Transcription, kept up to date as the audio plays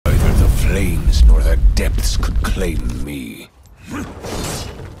plains nor the depths could claim me.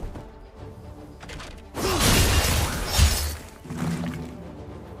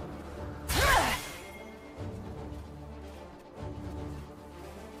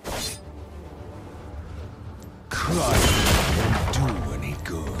 Crying won't do any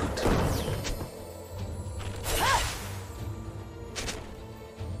good.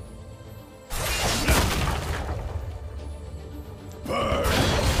 Burn!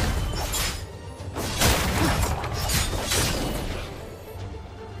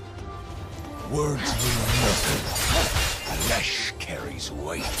 Words mean nothing. Flesh carries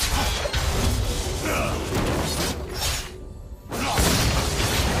weight.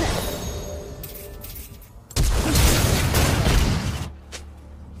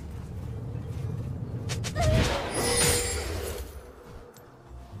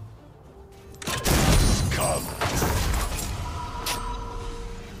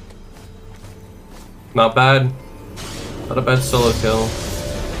 Not bad. Not a bad solo kill.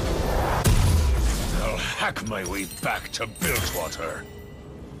 I'll hack my way back to Bilgewater.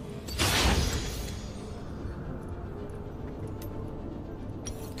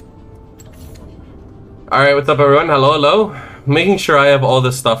 Alright, what's up everyone? Hello, hello. Making sure I have all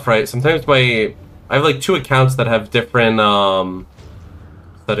this stuff right. Sometimes I have like 2 accounts that have different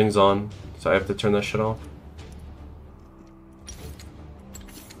settings on. So I have to turn that shit off.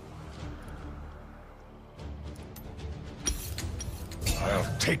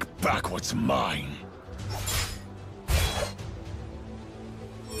 I'll take back what's mine.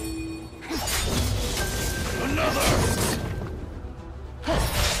 Another!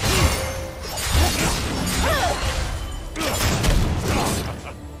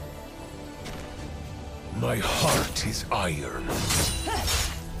 My heart is iron.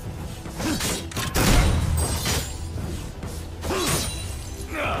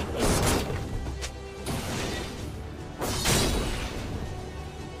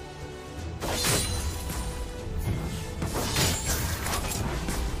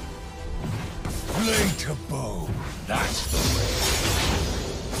 Blade to bow, that's the way.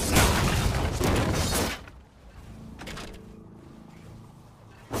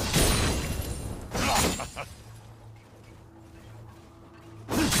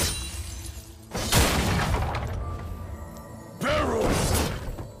 Barrels!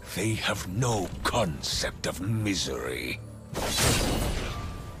 They have no concept of misery.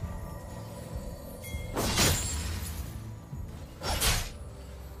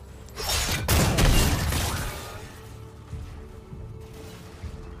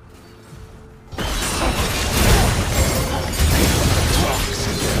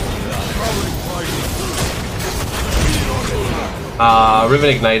 Riven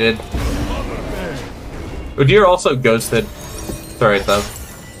ignited. Udyr also ghosted. It's alright though.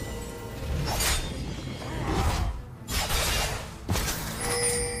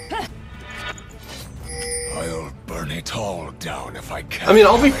 I'll burn it all down if I can. I mean,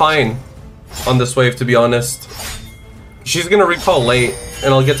 I'll be fine on this wave, to be honest. She's gonna recall late,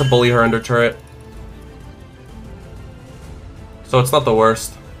 and I'll get to bully her under turret. So it's not the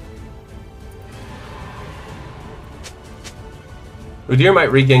worst. Udyr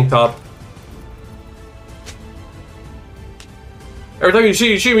might re-gank top. Every time you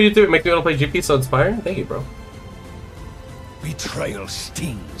shoot me, you make me want to play GP, so inspiring. Thank you, bro. Betrayal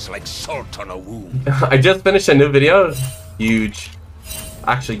stings like salt on a wound. I just finished a new video. Huge.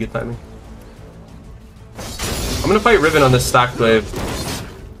 Actually, good timing. I'm gonna fight Riven on this stacked wave.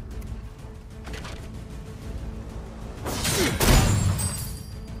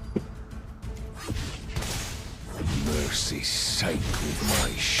 Mercy sight with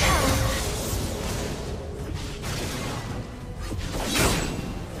my shield.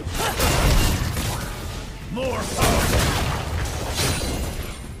 More power.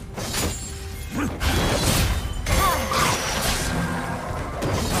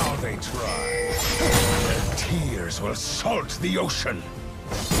 How they try. Their tears will salt the ocean.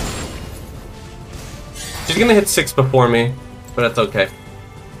 She's gonna hit 6 before me, but that's okay.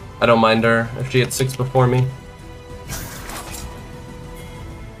 I don't mind her if she hits 6 before me.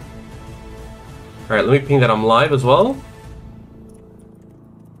 Alright, let me ping that I'm live as well.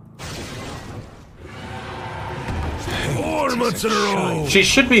 Months in a row. She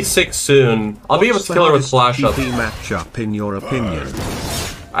should be 6 soon. I'll be able to kill her with flash up. Matchup in your opinion?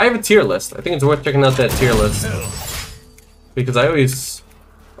 I have a tier list. I think it's worth checking out that tier list. Because I always...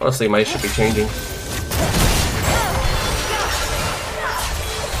 Honestly, my shit be changing.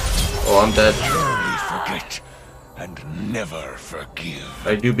 Oh, I'm dead. Rarely forget and never forgive.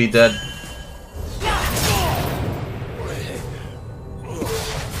 I do be dead.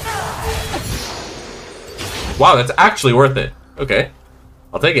 Wow, that's actually worth it. Okay.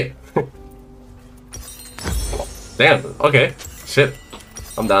 I'll take it. Damn, okay. Shit.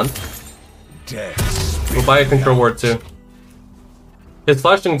 I'm done. We'll buy a control ward too. His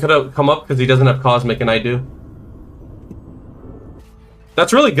flash didn't come up because he doesn't have Cosmic and I do.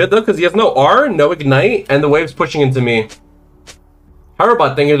 That's really good though, because he has no R, no Ignite, and the wave's pushing into me.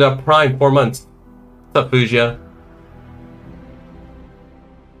 Powerbot thing ended up Prime 4 months. What's up, Fugia?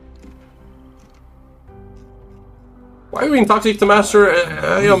 Why are we being toxic to Master,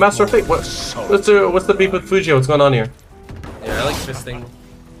 Master of Fate? What's the beef with Fugia? What's going on here? Yeah, I like fisting.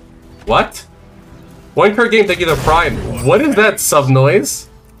 What? One card game, thank you to Prime. What is that sub noise?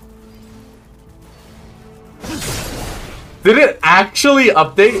 Did it actually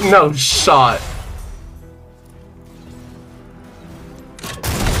update? No shot.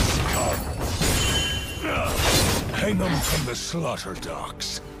 Hang them from the slaughter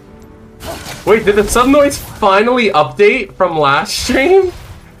docks. Wait, did the sub noise finally update from last stream?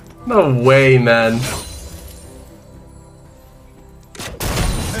 No way, man.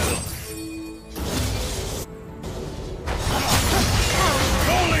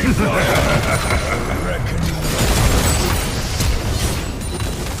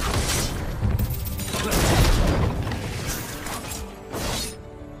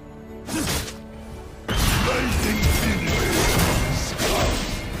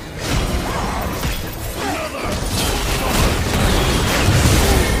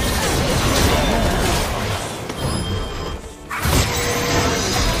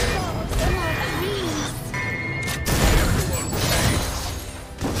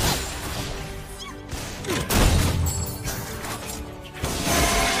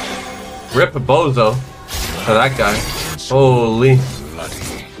 Rip a bozo for that guy. Holy.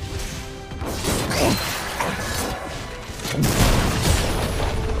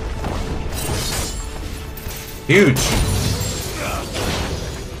 Huge.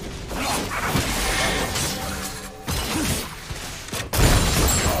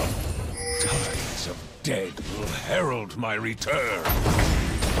 Tides of dead will herald my return.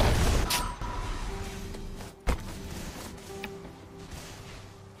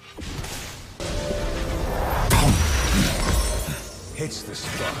 Hits the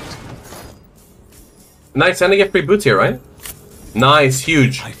spot. Nice, and I get free boots here, right? Nice,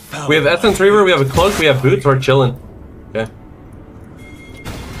 huge. We have Essence Reaver, we have a cloak, we have boots, we're chilling. Okay.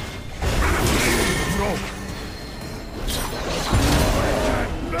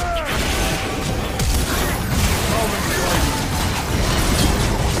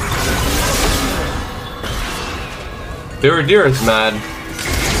 Deer is mad.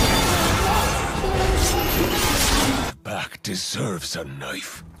 Back deserves a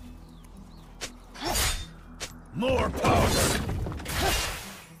knife. More powder.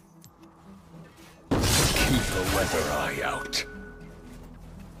 Keep a weather eye out.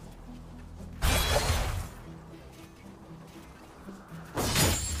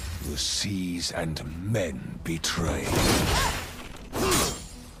 The seas and men betray.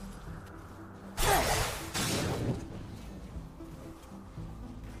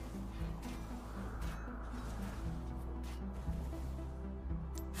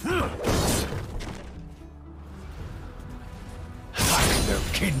 Hack their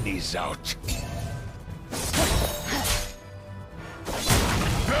kidneys out.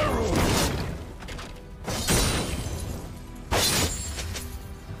 Barrel.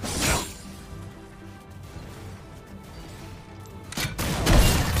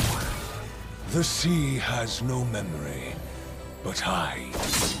 The sea has no memory, but I do.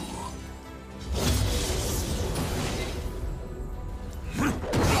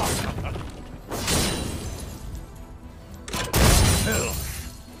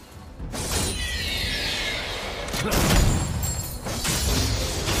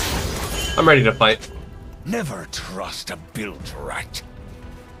 I'm ready to fight. Never trust a built rat.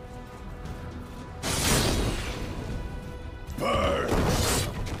 Burn.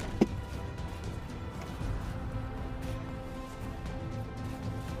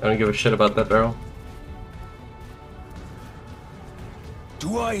 I don't give a shit about that barrel.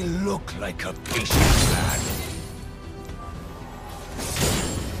 Do I look like a patient man?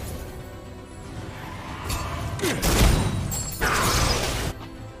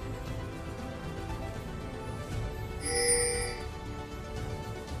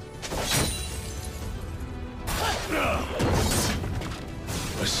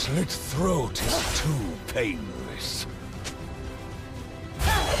 A slit throat is too painless.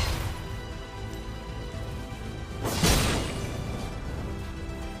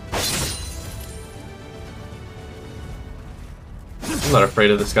 I'm not afraid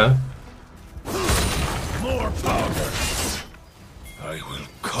of this guy. More powder. I will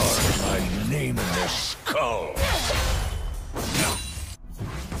carve my name in their skulls.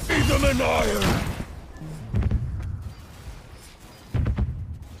 Feed them in iron.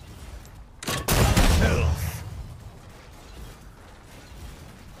 Filth.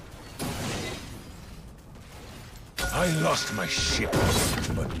 I lost my ship,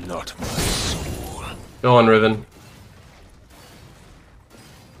 but not my soul. Go on, Riven.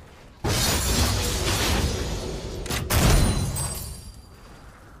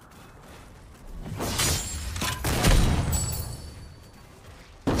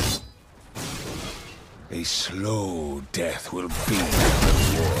 A slow death will be the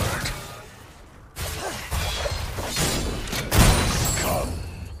reward. Come.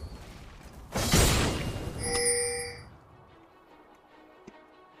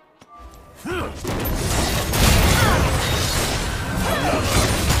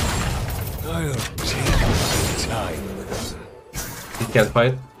 I'll take my time with them. You can't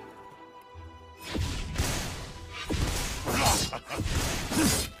fight.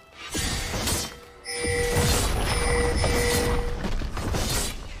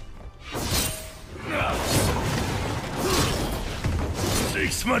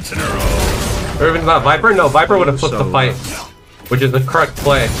 Months in a row. Riven's not Viper? No, Viper would have flipped the fight, which is the correct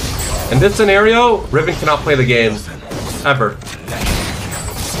play. In this scenario, Riven cannot play the game. Ever.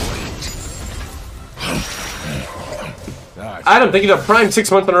 Adam, thank you for Prime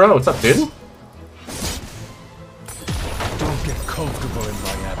 6 months in a row. What's up, dude? Don't get comfortable in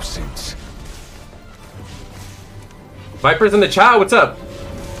my absence. Viper's in the chat. What's up?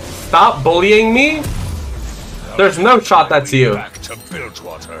 Stop bullying me. There's no shot that's you. Back to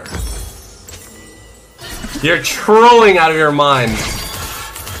Bilgewater. You're trolling out of your mind.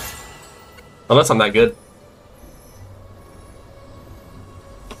 Unless I'm that good.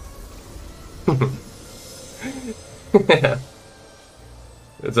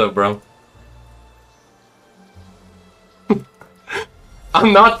 What's up, bro?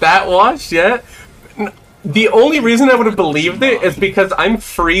 I'm not that washed yet. The only reason I would have believed it is because I'm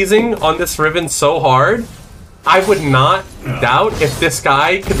freezing on this Riven so hard. I would not doubt if this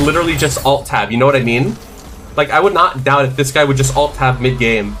guy could literally just alt-tab, you know what I mean? Like, I would not doubt if this guy would just alt-tab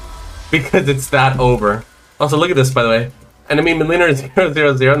mid-game. Because it's that over. Also, look at this, by the way. Enemy mid-laner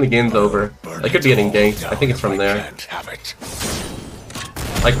 0-0-0 and the game's over. I could be getting ganked. I think it's from there.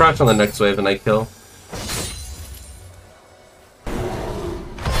 I crash on the next wave and I kill.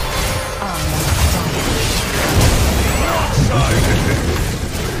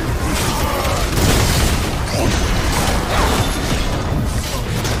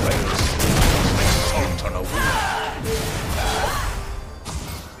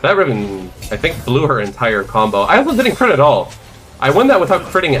 That Riven, I think, blew her entire combo. I also didn't crit at all. I won that without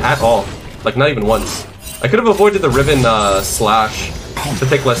critting at all. Like, not even once. I could have avoided the Riven slash to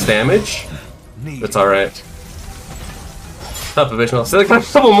take less damage. It's alright. Top provisional. So, like, a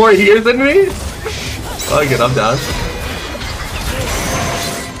couple more years than me? Fuck it, I'm down.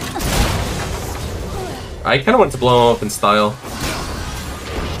 I kind of want to blow him up in style.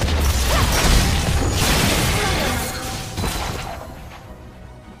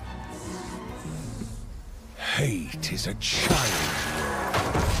 Hate is a child's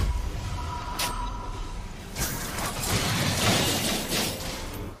world.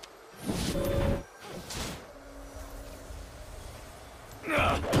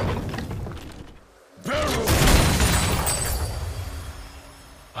 Barrel.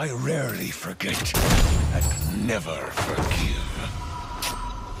 I rarely forget and never forgive.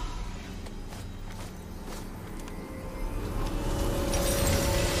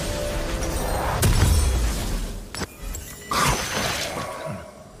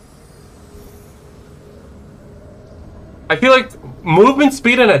 I feel like movement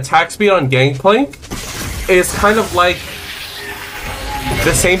speed and attack speed on Gangplank is kind of like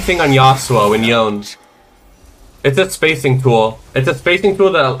the same thing on Yasuo and Yon. It's a spacing tool. It's a spacing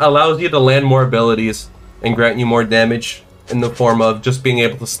tool that allows you to land more abilities and grant you more damage in the form of just being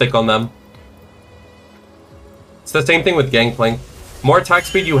able to stick on them. It's the same thing with Gangplank. More attack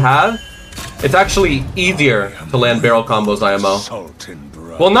speed you have, it's actually easier to land barrel combos IMO.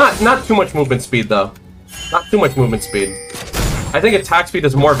 Well, not too much movement speed though. Not too much movement speed. I think attack speed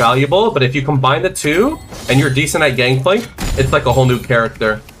is more valuable, but if you combine the two and you're decent at Gangplank, it's like a whole new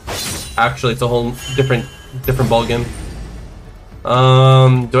character. Actually, it's a whole different ballgame.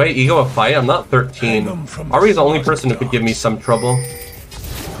 Do I ego a fight? I'm not 13. Ari's the only person who could give me some trouble.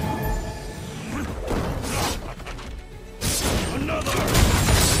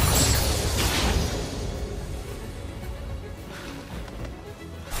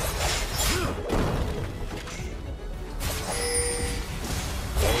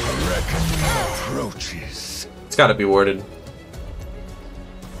 approaches. It's gotta be warded.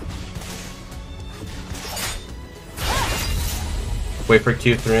 Wait for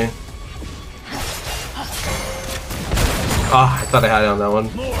Q3. Ah, I thought I had it on that one.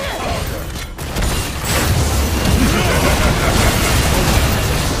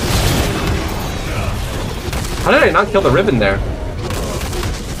 How did I not kill the Riven there?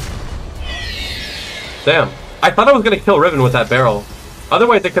 Damn. I thought I was gonna kill Riven with that barrel.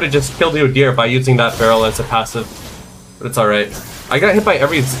 Otherwise, I could have just killed Udyr by using that barrel as a passive. But it's alright. I got hit by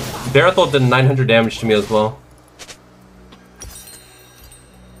every... Barathol did 900 damage to me as well.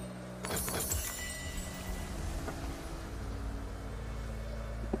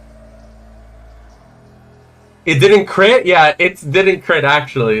 It didn't crit? Yeah, it didn't crit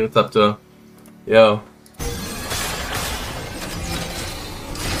actually. What's up, to yo?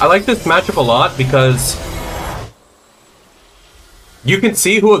 I like this matchup a lot because you can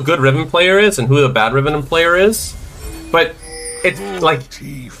see who a good Riven player is and who a bad Riven player is. But it's like,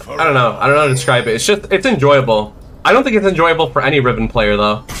 I don't know how to describe it. It's enjoyable. I don't think it's enjoyable for any Riven player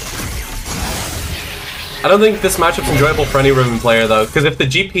though. I don't think this matchup's enjoyable for any Riven player though, because if the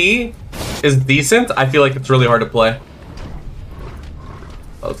GP is decent, I feel like it's really hard to play.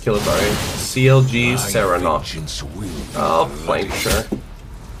 Oh, let's kill it, sorry. CLG Serenoff. I'll flank, sure.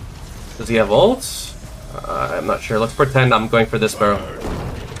 Does he have ults? I'm not sure. Let's pretend I'm going for this barrel.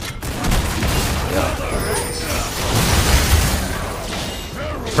 Yeah.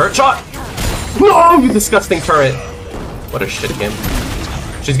 Turret shot! No, you disgusting turret! What a shit game.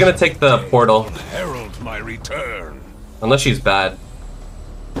 She's gonna take the portal. Herald my return. Unless she's bad.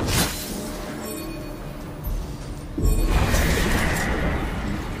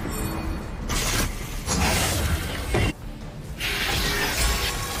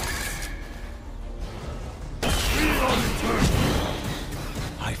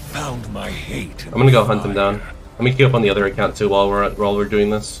 I found my hate. I'm gonna go hunt him down. Let me queue up on the other account too while we're doing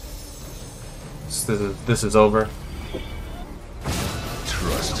this. This is over.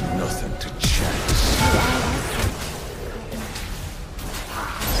 Trust nothing to chance.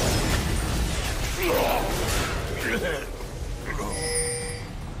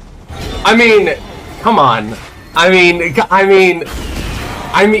 I mean, come on. I mean,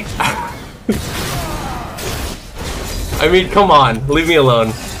 come on. Leave me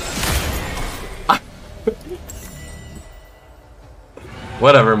alone.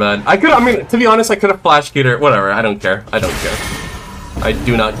 Whatever, man. I mean, to be honest, I could have flash keyed her. Whatever, I don't care. I don't care. I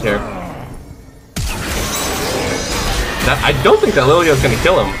do not care. I don't think that Lilio's gonna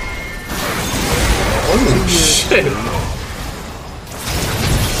kill him. Holy shit.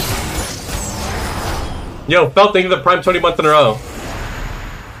 Yo, Felt, thank you for the Prime 20 months in a row.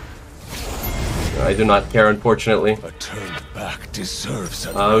 I do not care, unfortunately. A turned back deserves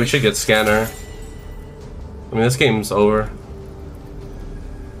a We should get Scanner. I mean, this game's over.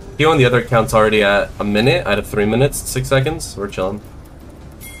 He on the other account's already at a minute out of 3 minutes, 6 seconds. We're chilling.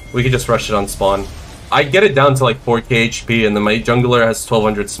 We could just rush it on spawn. I get it down to like 4k HP, and then my jungler has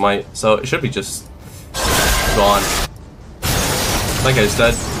 1200 smite, so it should be just gone. Like I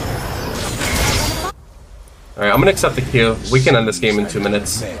said. Alright, I'm gonna accept the queue. We can end this game in 2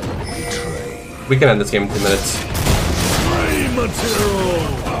 minutes. We can end this game in 2 minutes.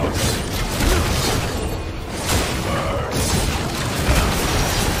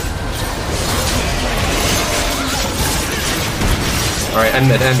 Alright, end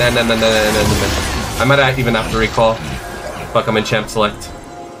mid. I might even have to recall. Fuck, I'm in champ select.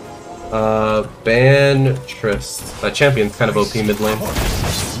 Ban Trist. That champion's kind of OP mid lane.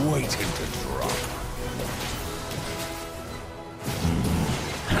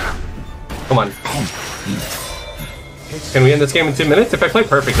 Come on. Can we end this game in 2 minutes? If I play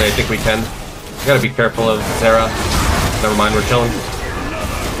perfectly, I think we can. We gotta be careful of Zera. Never mind, we're chilling.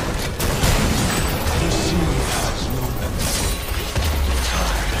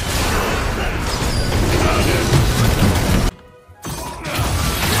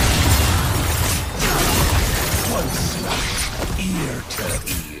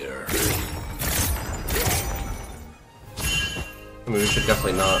 I mean, we should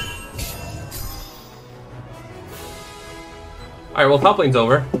definitely not. Alright, well, top lane's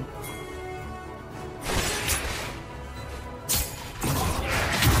over.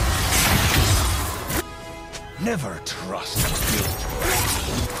 Never trust.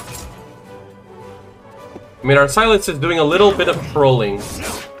 I mean, our Silas is doing a little bit of trolling.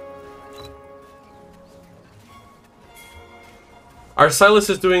 Our Silas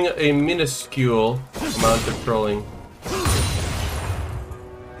is doing a minuscule amount of trolling.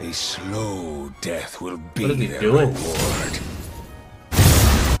 A slow death will be What is he their doing? reward.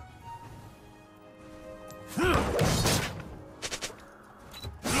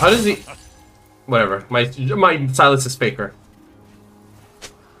 How does he? Whatever. My Silas is faker.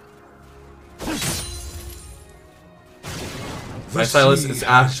 My Silas is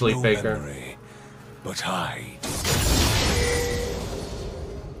actually faker. Memory, but I do.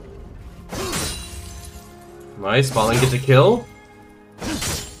 Nice. Falling gets a kill.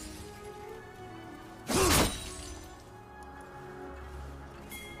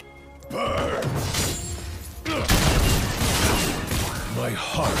 Burn. My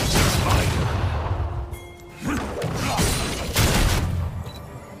heart is iron.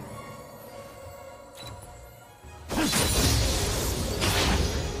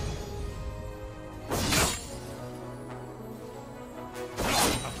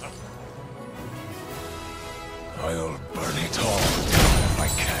 I'll burn it all down if I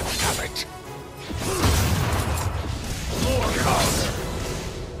can't have it. More powder.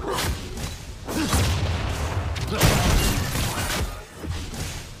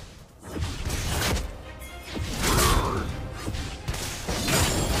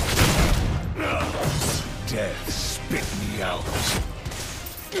 Death spit me out.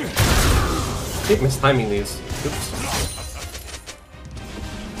 I keep mistiming these. Oops.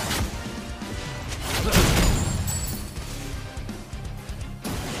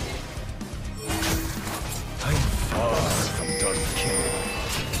 I'm far from done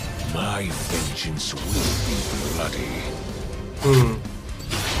killing. My vengeance will be bloody.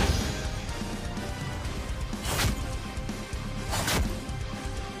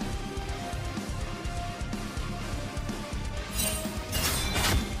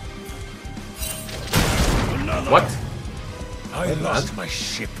 What? I lost my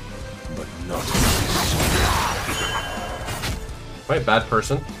ship, but not my Am I a bad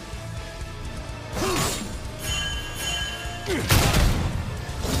person?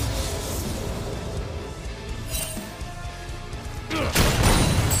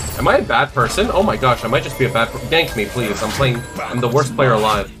 Am I a bad person? Oh my gosh, I might just be a bad person. Gank me, please. I'm the worst player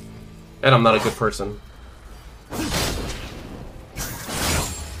alive. And I'm not a good person.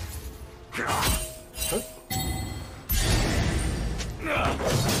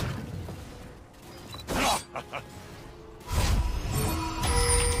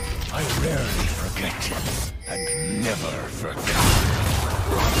 I rarely forget, and never forget.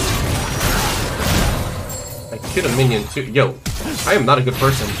 I killed a minion too. Yo, I am not a good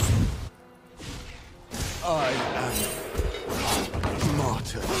person. I am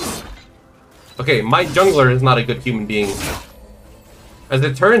martyr. Okay, my jungler is not a good human being. As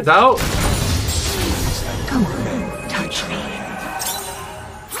it turns out, Come on, touch me.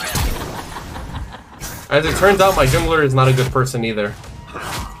 my jungler is not a good person either.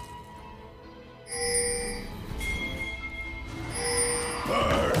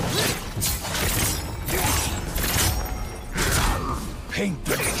 Paint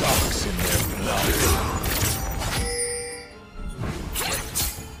the dogs in their blood.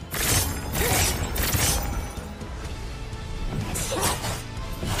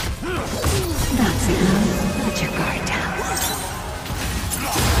 That's enough. Put your guard down.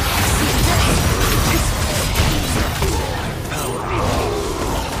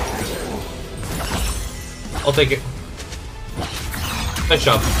 I'll take it. Nice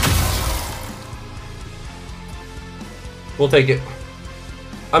job. We'll take it.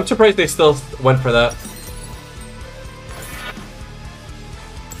 I'm surprised they still went for that.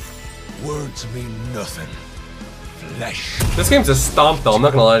 Words mean nothing. Flesh. This game's a stomp though, I'm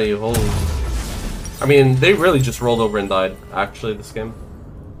not gonna lie to you. Holy. I mean, they really just rolled over and died, actually, this game.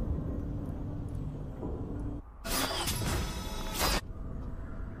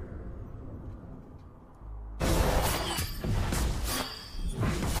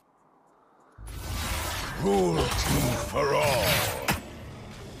 Cruelty for all.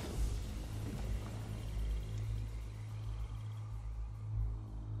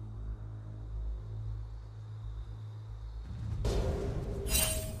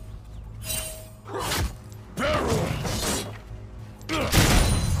 Barrels.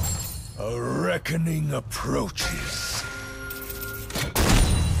 A reckoning approaches.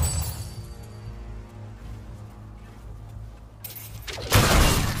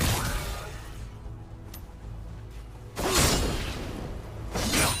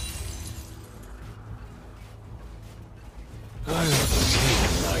 I'll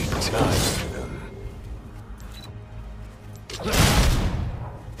take my time with them.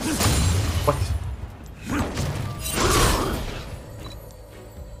 What?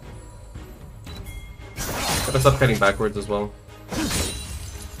 Gotta stop cutting backwards as well.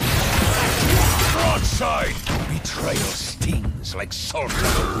 Broadside! Betrayal stings like salt on a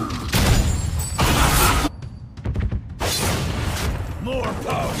wound. More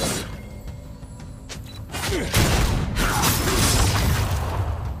powder.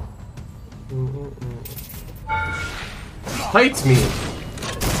 Fight me!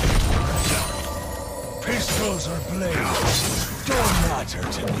 Pistols or blades don't matter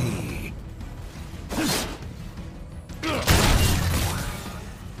to me.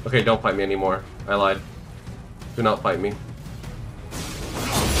 Okay, don't fight me anymore. I lied. Do not fight me.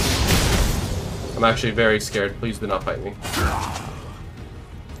 I'm actually very scared. Please do not fight me.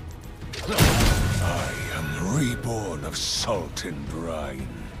 I am the reborn of salt and brine.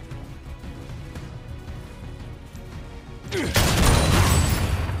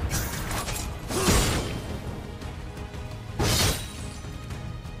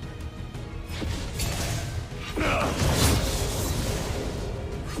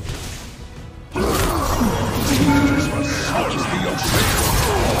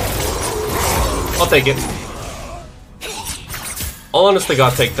 I'll take it. I'll honestly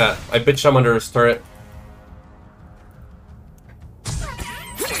God take that. I bitched him under his turret.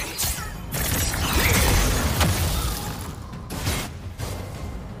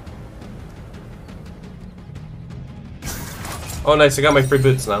 Oh nice, I got my free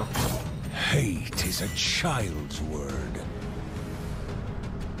boots now. Hate is a child's word.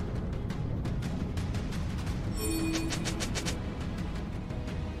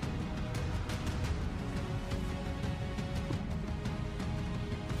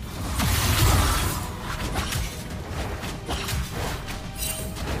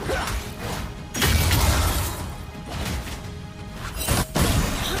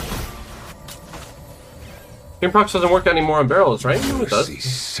 Game procs doesn't work anymore on barrels, right? No, it does.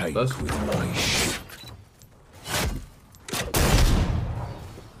 It does. with my ship.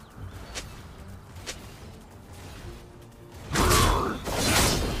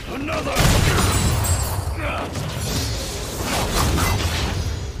 Another.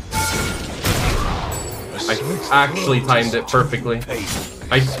 I actually timed it perfectly.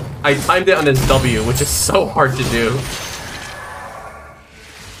 I timed it on his W, which is so hard to do.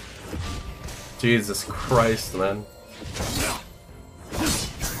 Jesus Christ, man.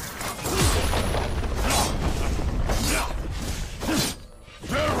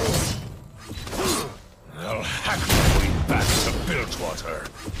 I'll hack my way back to Bilgewater.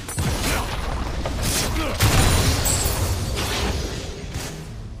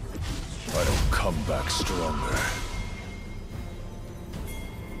 I don't come back stronger.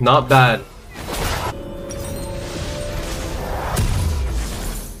 Not bad.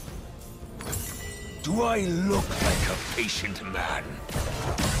 Do I look like a patient man?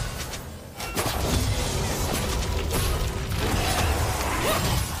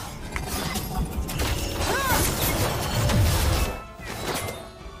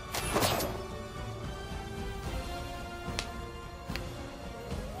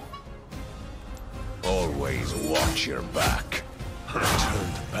 Always watch your back.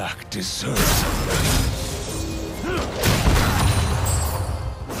 Turned back deserves.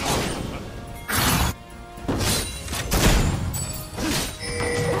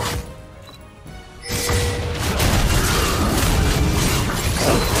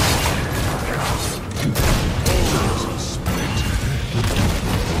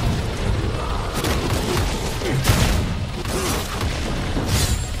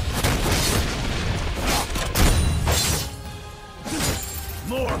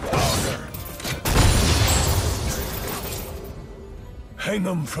 Hang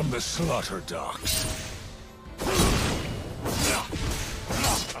them from the slaughter docks.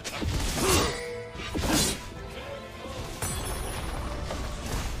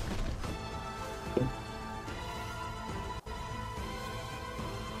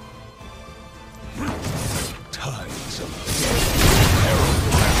 Tides of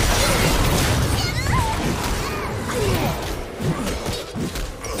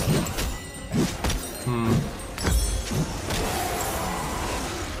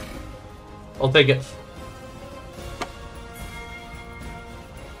I'll take it.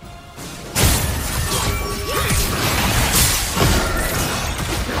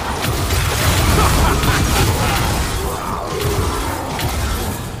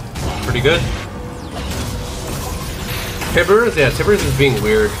 Pretty good. Tibbers? Yeah, Tibbers is being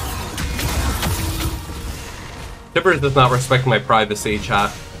weird. Tibbers does not respect my privacy,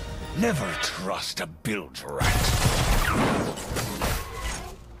 chat. Never trust a bilge rat.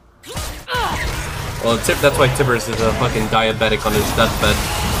 Well, that's why Tibbers is a fucking diabetic on his deathbed.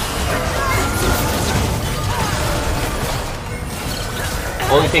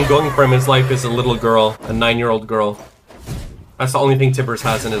 Only thing going for him in his life is a little girl, a 9-year-old girl. That's the only thing Tibbers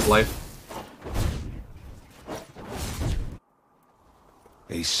has in his life.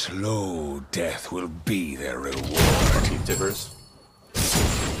 A slow death will be their reward. Tibbers.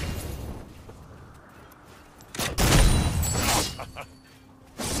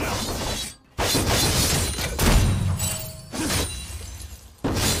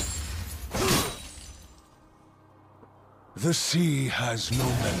 The sea has no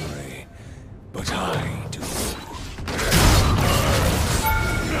memory, but I do.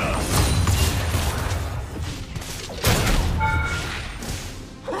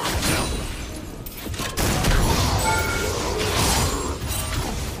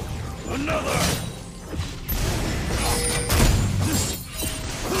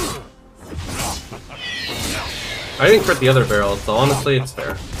 I didn't crit the other barrel, so honestly, it's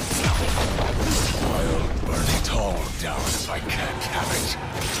fair. I'll burn it all down if I can't have it.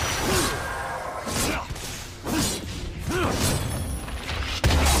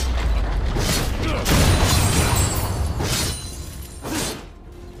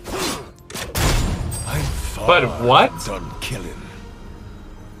 I'm far But what? done killing.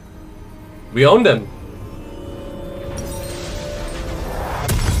 We owned him.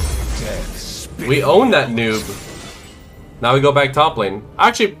 Death spit. We own that noob. Now we go back top lane.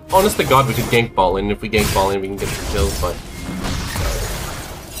 Actually, honest to God, we could gank ball lane. If we gank ball lane, we can get some kills, but...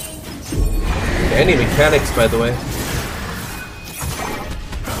 Any mechanics, by the way.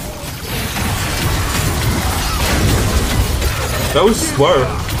 So smart.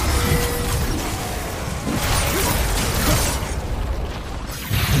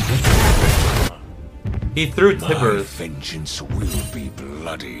 He threw My tibbers. vengeance will be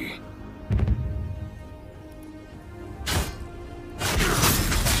bloody.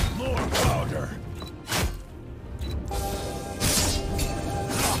 More powder.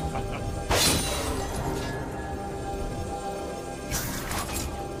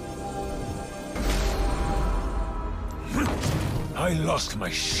 I lost my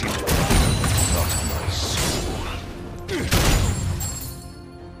shield, not my soul.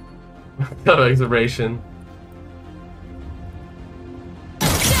 No exhilaration.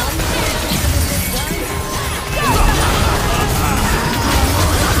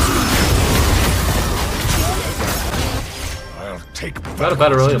 I'll take Not a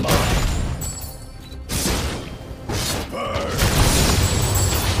bad Aurelion ball.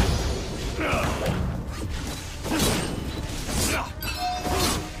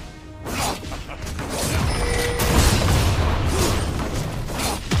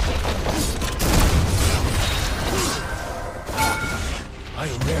 I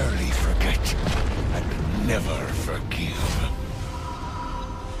rarely forget and never forgive.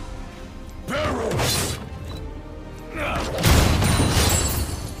 Barrels!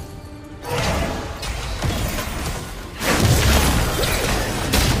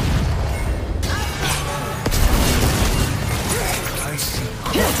 I see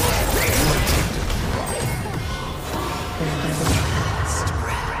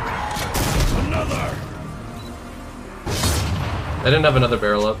another! I didn't have another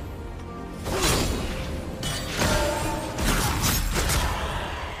barrel up.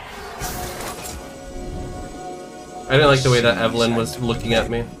 I didn't like the way that Evelyn was looking at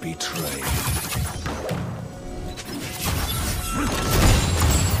me. Betrayed.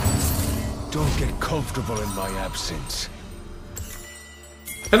 Don't get comfortable in my absence.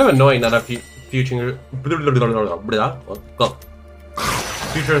 Kind of annoying that our future...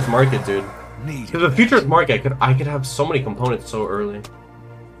 Futurist market, dude. Needed. Because the futurist market, I could have so many components so early.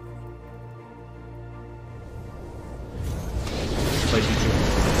 Like,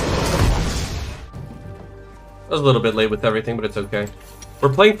 I was a little bit late with everything, but it's okay.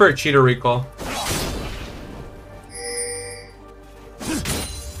 We're playing for a cheater recall.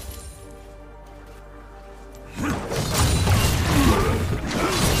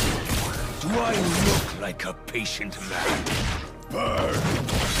 Do I look like a patient man? Burn!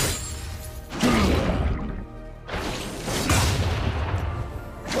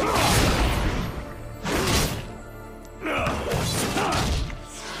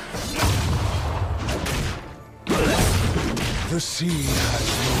 The sea has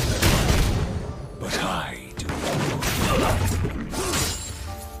no memory, but I do.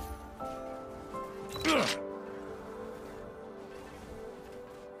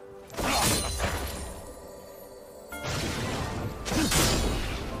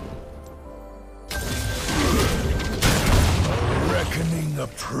 A reckoning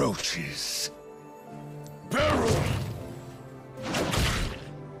approaches. Barrel!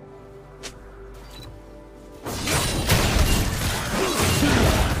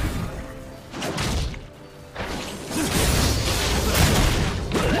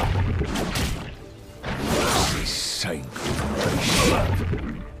 Sank my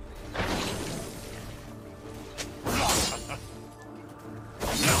ship.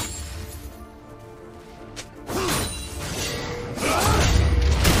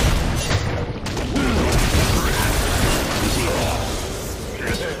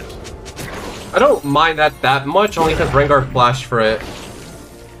 I don't mind that much, only because Rengar flashed for it.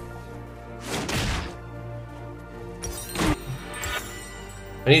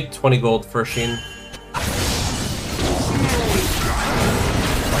 I need 20 gold for Sheen.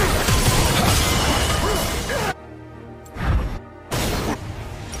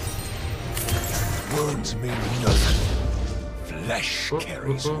 Words mean nothing. Flesh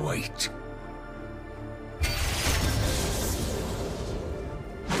carries weight.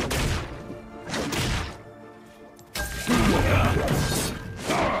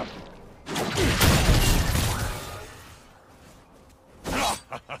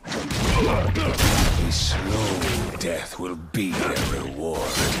 A slow death will be their reward.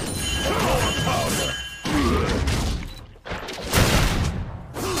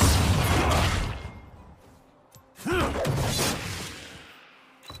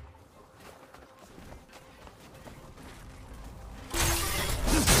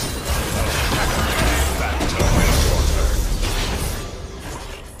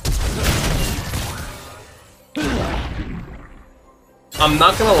 I'm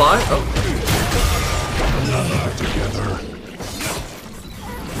not gonna lie. Oh.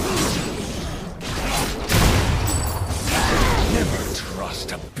 Never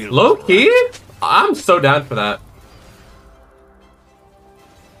trust a builder. Low key? I'm so down for that.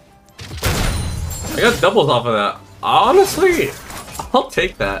 I got doubles off of that. Honestly, I'll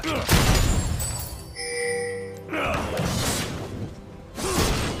take that.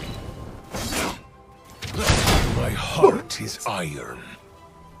 My heart is iron.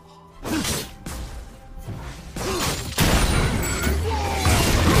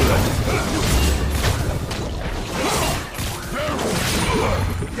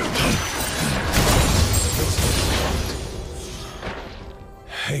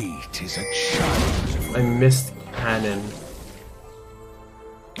 Hate is a child. I missed cannon.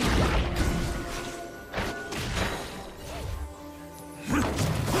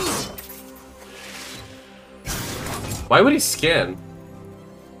 Why would he scan?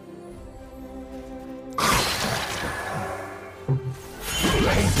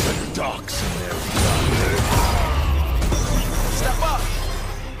 Paint the docks in their blood. Step up!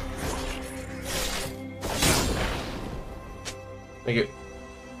 Thank you.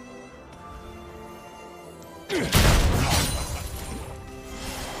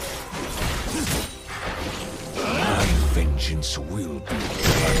 My vengeance will be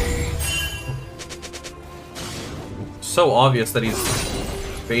bloody. So obvious that he's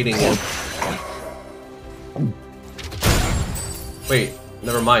baiting him. Wait,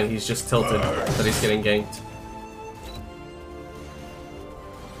 never mind, he's just tilted that he's getting ganked.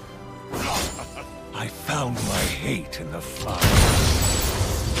 I found my hate in the fire.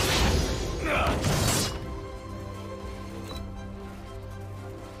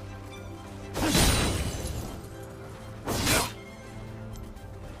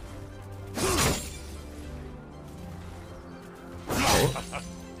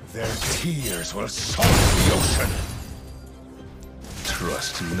 Their tears will salt the ocean.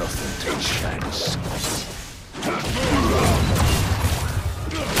 Trust nothing to chance.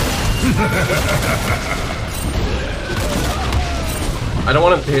 I don't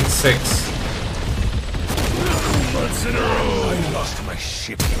want him to hit 6. Months in a row. I lost my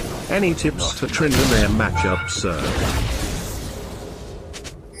ship. Any tips for Tryndamere matchup, sir?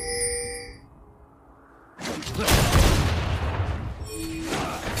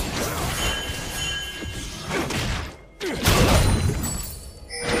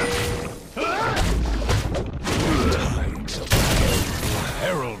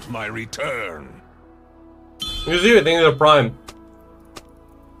 Herald my return. Here's you, I think they're prime.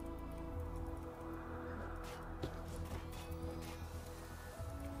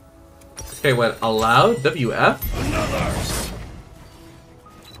 Okay, went allow, WF.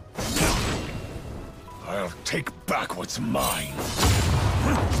 I'll take back what's mine.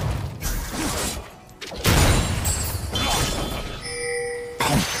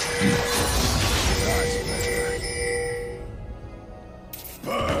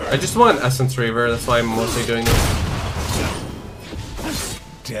 I just want Essence Reaver, that's why I'm mostly doing this.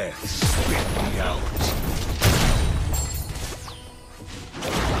 Death spit me out.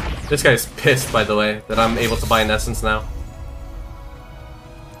 This guy's pissed, by the way, that I'm able to buy an Essence now.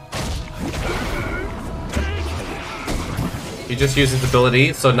 He just used his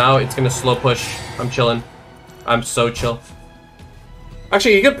ability, so now it's gonna slow push. I'm chilling. I'm so chill.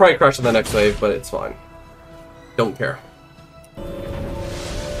 Actually, you could probably crush in the next wave, but it's fine. Don't care.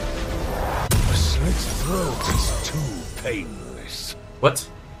 A slit throat is too painless. What?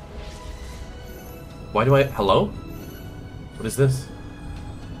 Why do I... Hello? What is this?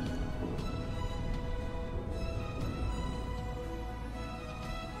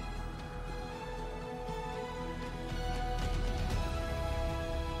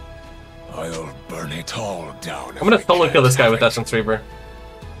 I'll burn it all down. I'm gonna solo kill this guy with Essence Reaver.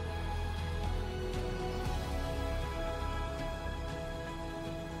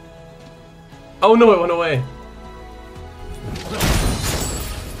 Oh no, it went away.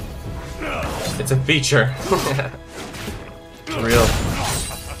 It's a feature. Real.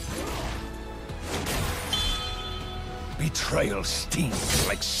 Betrayal stings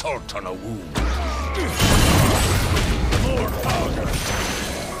like salt on a wound. More powder.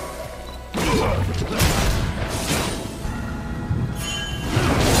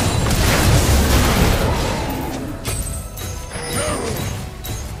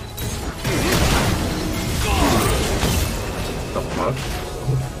 The fuck?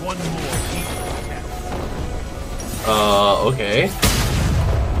 One more heat. Okay.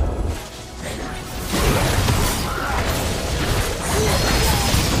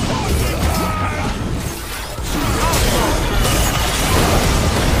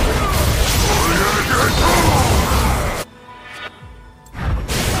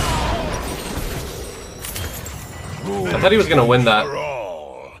 I thought he was gonna win that,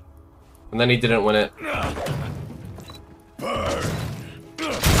 and then he didn't win it.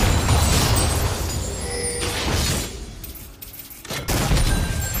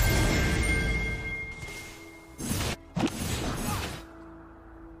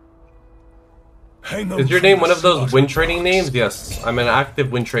 Is your name one of those win trading names? Yes, I'm an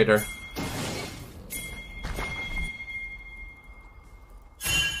active win trader.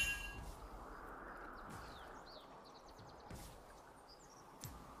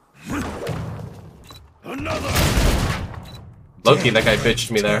 Loki, that guy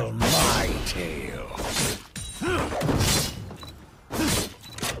bitched me there. My tale.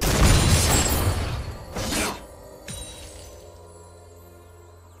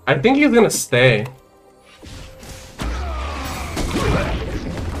 I think he's gonna stay.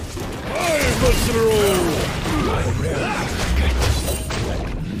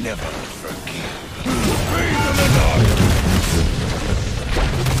 Never forgive.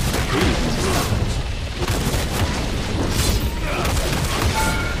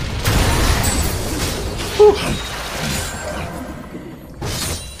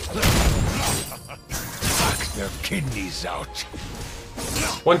 Suck their kidneys out.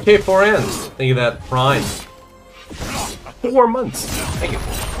 1K 4N. Thank you that Prime. 4 months. Thank you.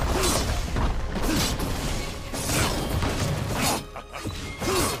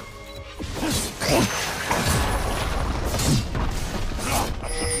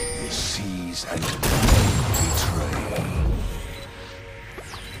 The seas and betray.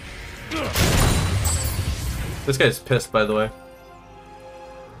 This guy's pissed, by the way.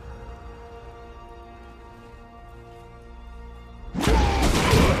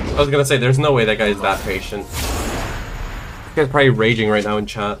 I was gonna say, there's no way that guy's that patient. This guy's probably raging right now in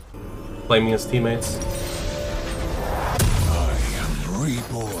chat, blaming his teammates. I am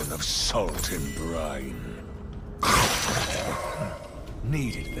reborn of salt and brine.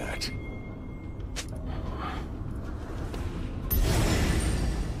 Needed that.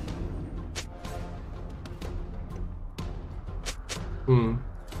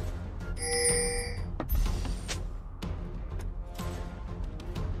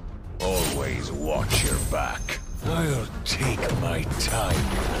 Always watch your back. I'll take my time.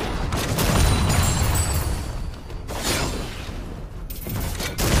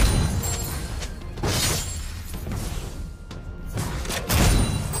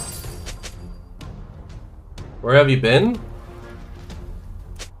 Where have you been?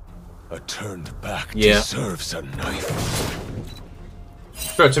 A turned back Yeah. deserves a knife.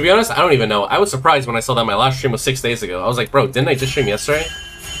 Bro, to be honest, I don't even know. I was surprised when I saw that my last stream was 6 days ago. I was like, bro, didn't I just stream yesterday?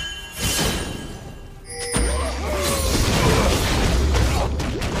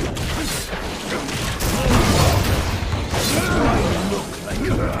 Look like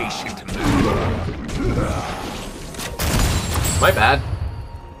a patient man. My bad.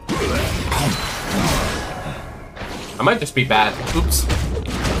 I might just be bad. Oops.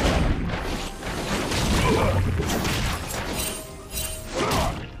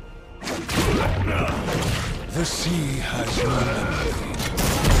 The sea has no empathy.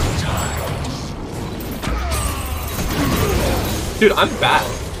 Tides. Dude, I'm bad.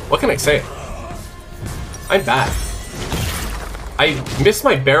 What can I say? I'm bad. I missed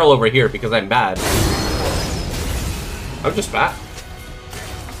my barrel over here because I'm bad. I'm just bad.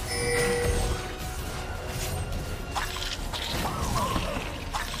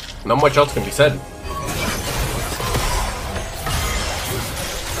 Not much else can be said.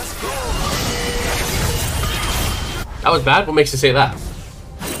 That was bad? What makes you say that?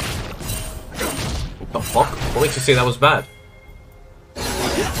 What the fuck? What makes you say that was bad?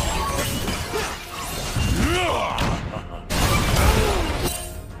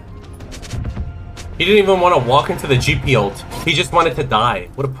 He didn't even want to walk into the GP ult. He just wanted to die.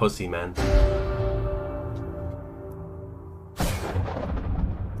 What a pussy, man. A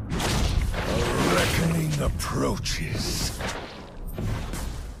reckoning approaches.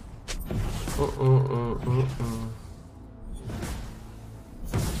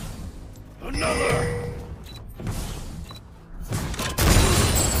 Another.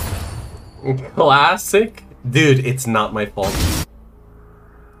 Classic? Dude, it's not my fault.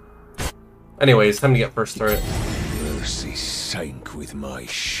 Anyways, time to get first turret. Mercy sank with my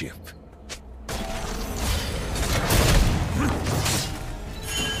ship.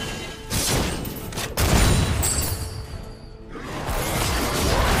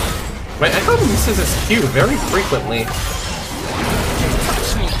 My Echo misses his Q very frequently.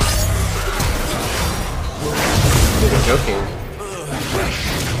 I'm joking.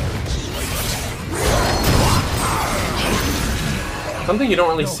 Something you don't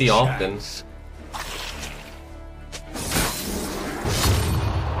really see often.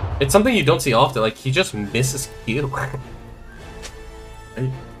 It's something you don't see often, like he just misses Q. Right?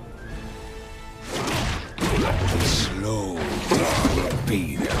 Slow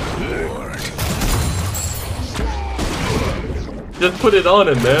be the Lord. Just put it on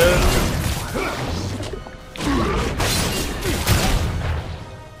him, man.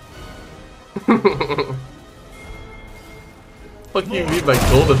 Fuck you mean by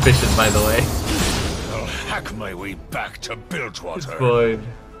gold efficient, by the way? I'll hack my way back to Bilgewater. Fine.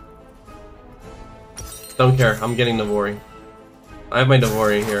 Don't care, I'm getting Navori. I have my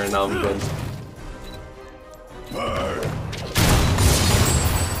Navori here and now I'm good.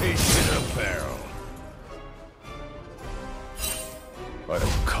 Ace in a barrel.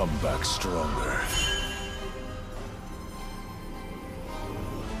 I'll come back stronger.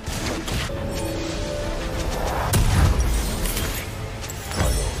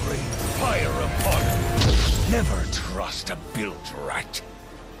 I'll rain fire upon him. Never trust a built rat.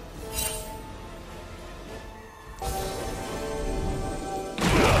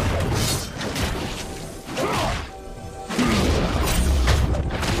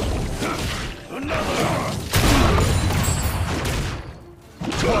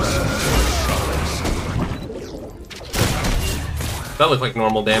 That looked like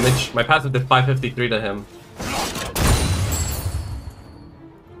normal damage. My passive did 553 to him.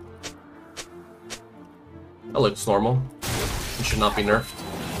 That looks normal. It should not be nerfed.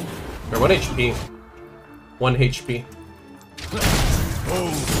 Or 1 HP. 1 HP.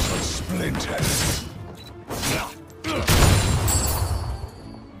 Bones and splinters.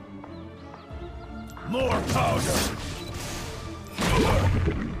 More powder.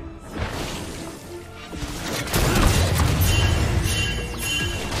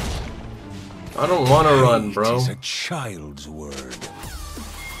 I don't want to run, bro. It is a child's word.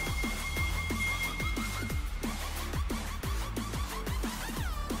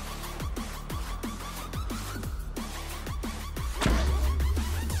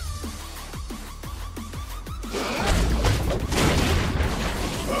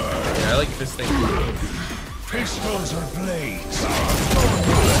 Yeah, I like this thing. Pistols or blades.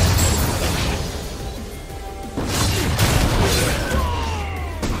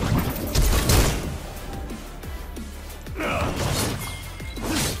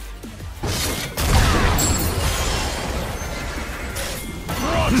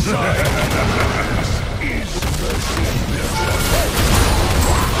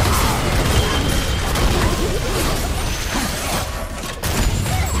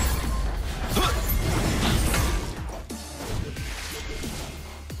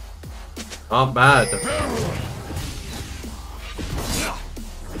 Not bad.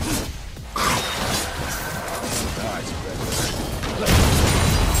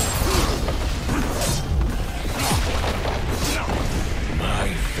 My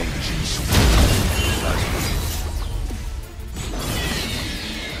vengeance.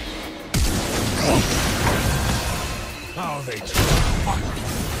 How they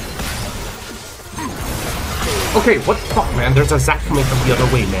Okay, what the fuck, man? There's a Zac coming from the other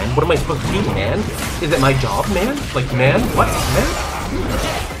way, man. What am I supposed to do, man? Is it my job, man? Like, man? What, man?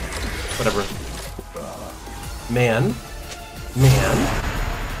 Whatever. Man. Man.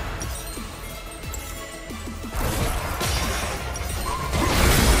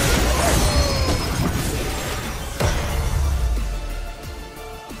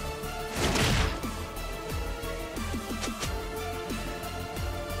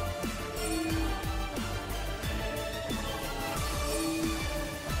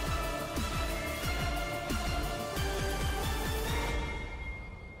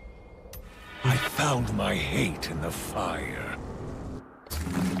 I found my hate in the fire.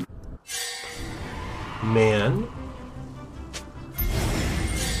 man.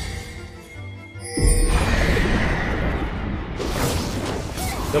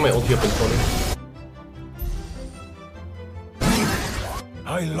 Got my ulti up in 20.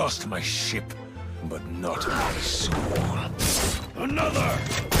 I lost my ship, but not my soul. Another!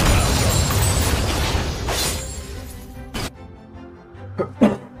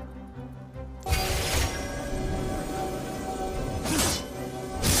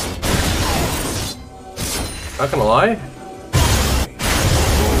 Not gonna lie.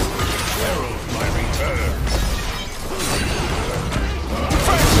 Herald my return.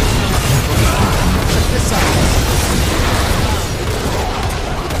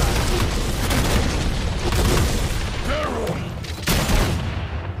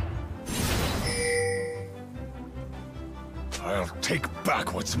 I'll take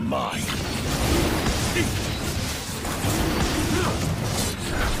back what's mine.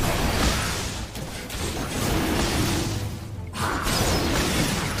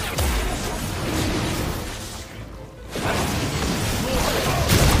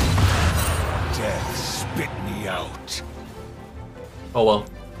 Death spit me out. Oh well.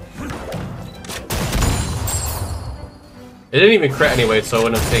 It didn't even crit anyway, so I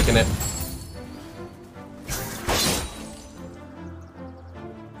wouldn't have taken it.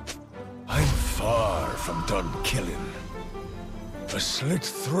 I'm far from done killing. A slit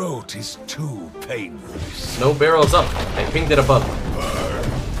throat is too painless. No barrels up. I pinged it above.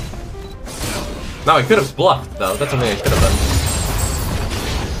 No, I could have bluffed though. That's something I could have done.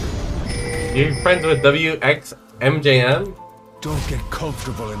 You friends with WXMJM? Don't get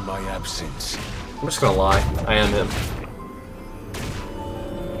comfortable in my absence. I'm just gonna lie. I am him.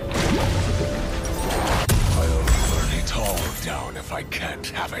 I'll burn it all down if I can't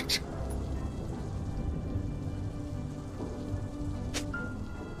have it.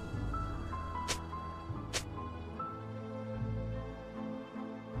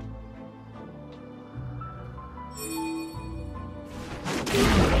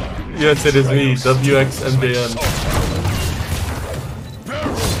 Yes, it is me, WXMJM.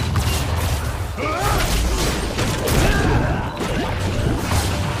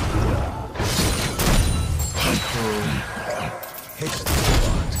 Hits the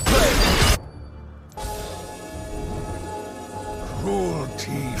spot.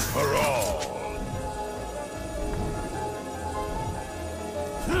 Cruelty for all.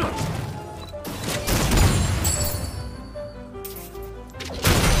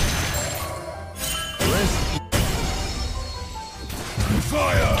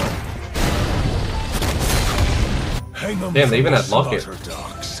 Fire! Hang 'em Damn, they even from had Locket. slaughter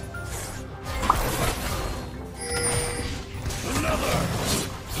docks.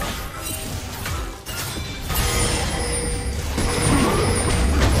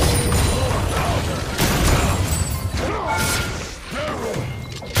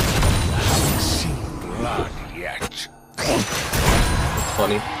 Blood yet. It's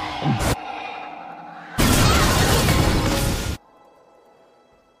funny.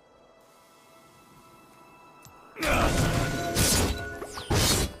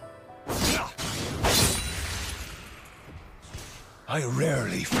 I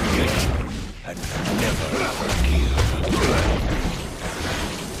rarely forget and never forgive.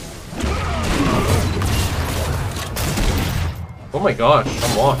 Oh my gosh,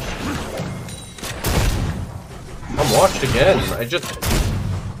 I'm washed. I'm washed again. I just...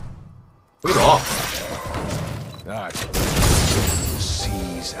 We're off. That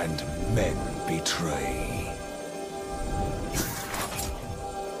seas and men betray.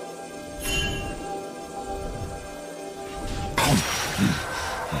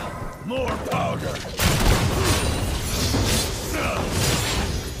 More powder.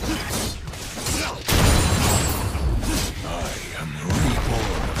 I am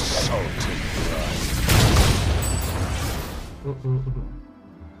reborn of salt and blood.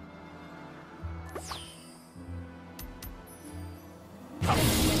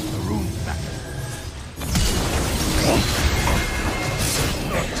 The room back.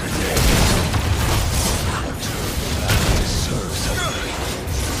 Not today. Deserves a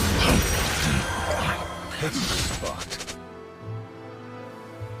hit the spot.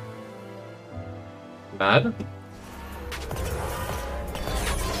 Mad?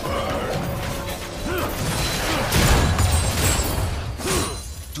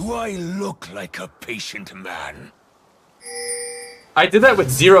 Do I look like a patient man? I did that with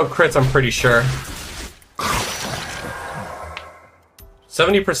 0 crits, I'm pretty sure.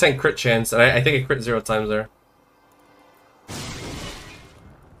 70% crit chance, and I think I crit 0 times there.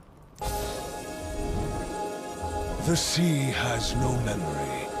 The sea has no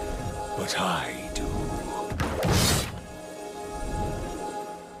memory, but I do.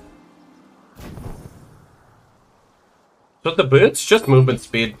 So the boots, just movement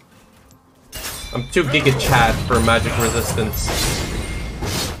speed. I'm too giga Chad for magic resistance.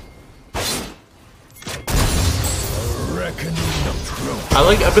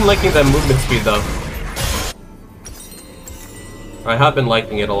 I've been liking that movement speed though. I have been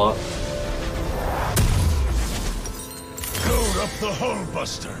liking it a lot. Load up the hull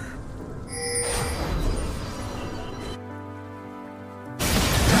buster.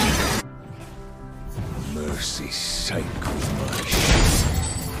 Mercy sake with my ship.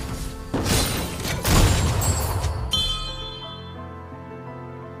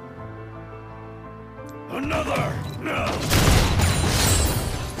 Another! No!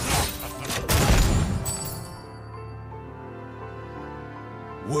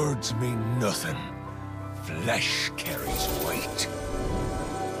 Words mean nothing. Flesh carries weight.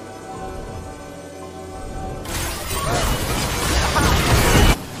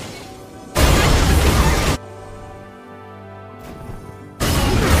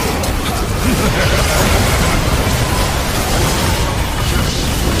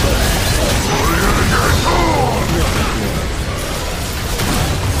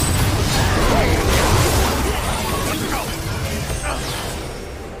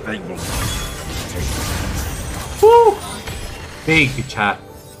 Woo! Big chat.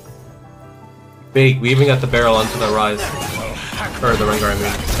 Big. We even got the barrel onto the rise. Or the ringer, I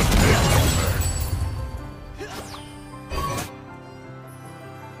mean.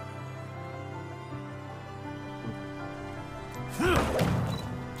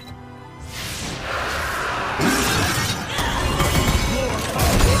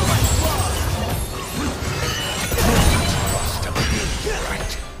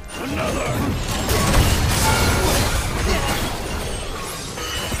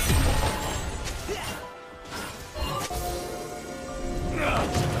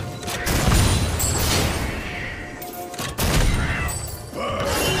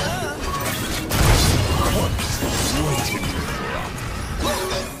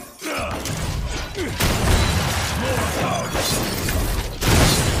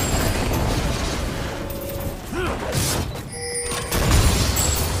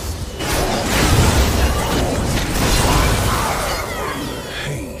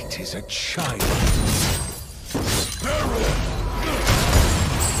 Is a child.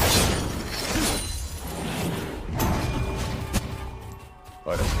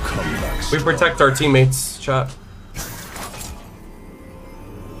 I'd have come back. We protect our teammates, chat.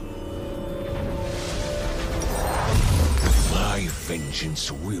 My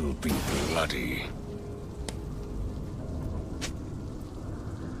vengeance will be bloody.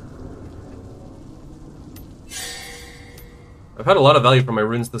 I've had a lot of value from my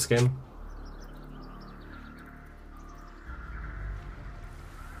runes this game.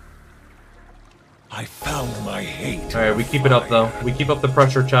 I found my hate. Alright, we keep it up though. We keep up the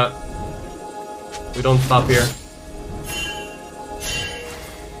pressure, chat. We don't stop here.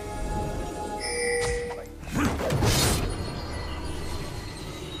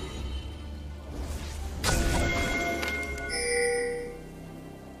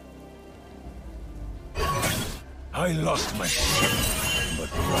 I lost my ship, but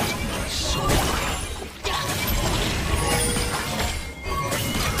not my soul.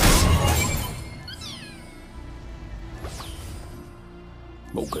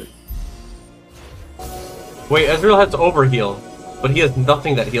 Okay. Wait, Ezreal has overheal, but he has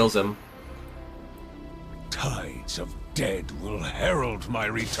nothing that heals him. Tides of dead will herald my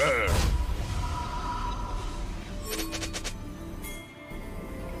return.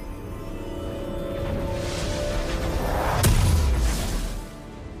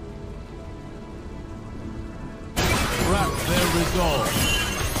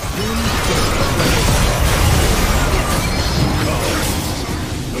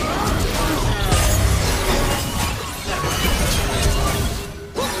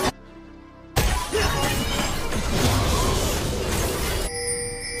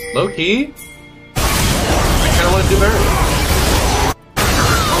 Low key? I kinda wanna do Baron.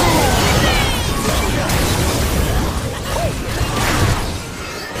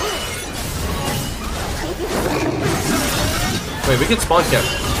 Wait, we can spawn camp.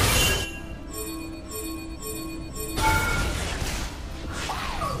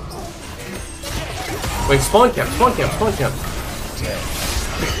 Wait, spawn camp, spawn camp, spawn camp.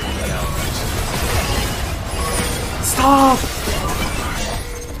 Stop!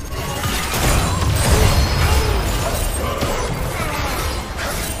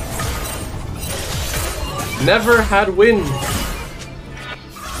 Never had wind.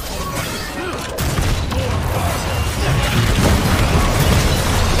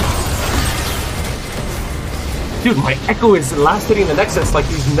 Dude, my Echo is last hitting the Nexus like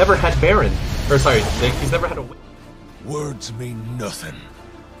he's never had Baron. Or sorry, like he's never had a... Words mean nothing.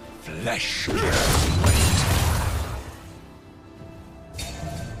 Flesh.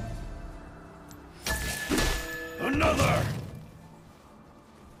 Another!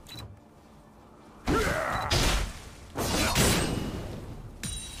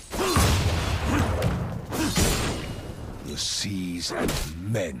 The seas and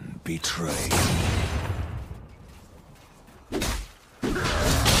men betray.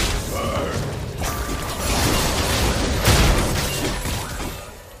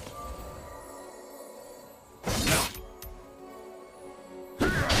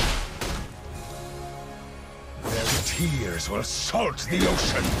 Tears will salt the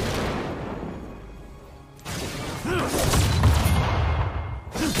ocean.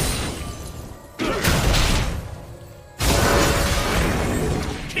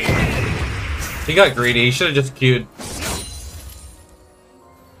 He got greedy. He should have just queued.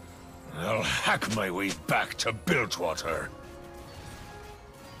 I'll hack my way back to Bilgewater.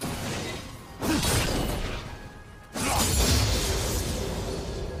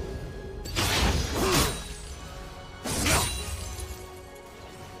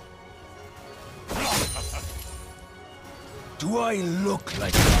 Do I look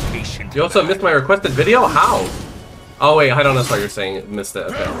like a patient? You also missed my requested video? How? Oh wait, I don't know what you're saying. Missed it.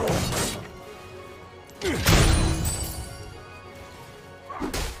 Okay.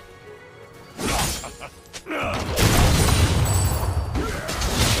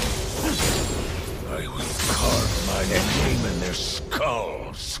 I will carve my name in their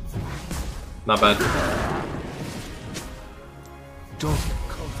skulls. Not bad. Don't get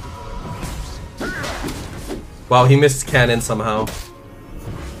comfortable. Wow, he missed cannon somehow.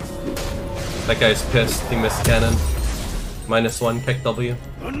 That guy's pissed. He missed cannon. -1, kick W.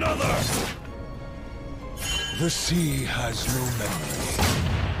 Another! The sea has no memory,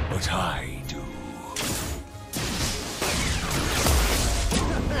 but I do.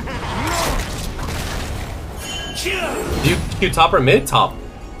 You top or mid? Top.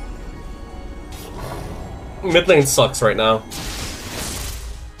 Mid lane sucks right now.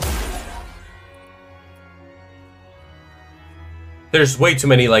 There's way too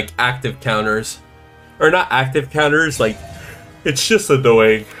many, like, active counters. Or not active counters, like, it's just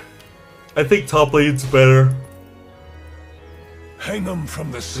annoying. I think top lane's better. Hang 'em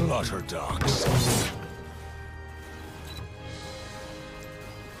from the slaughter docks.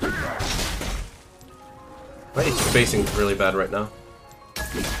 My spacing's really bad right now.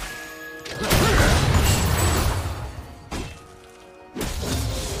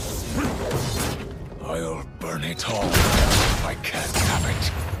 I'll burn it all if I can't have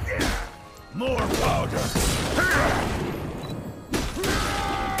it. More powder.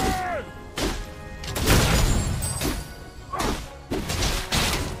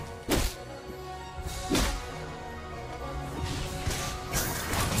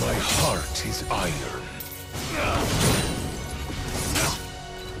 My heart is iron.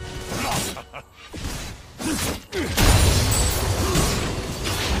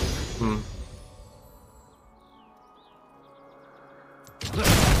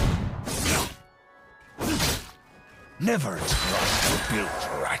 Never trust a built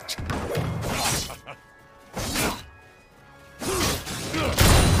rat.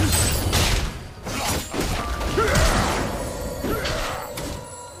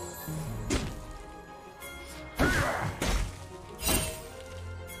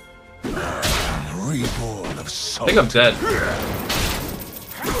 Reborn of I salt. think I'm dead.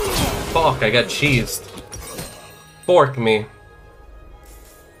 Fuck, I got cheesed. Fork me.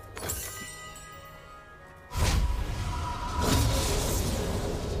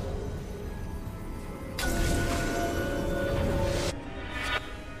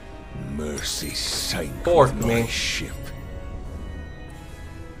 Mercy sank Fork with me. my ship.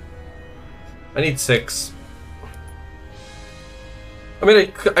 I need 6. I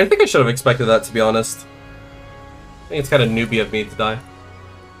mean, I think I should have expected that, to be honest. I think it's kind of newbie of me to die.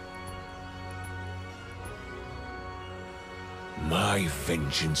 My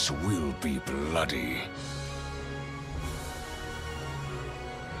vengeance will be bloody.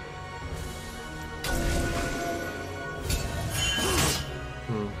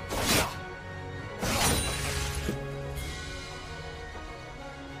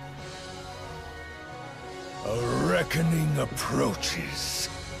 A reckoning approaches.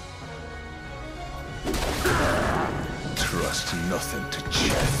 Trust nothing to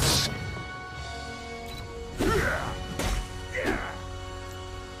chance.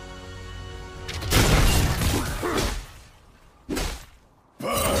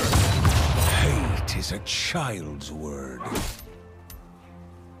 Hate is a child's word.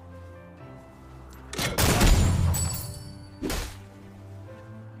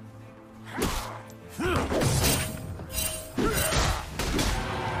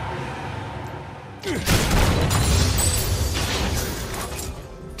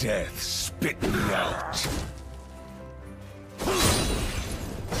 Death spit me out.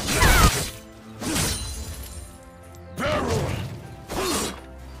 Barrel!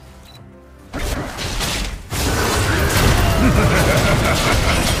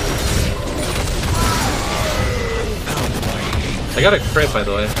 I got a crit, by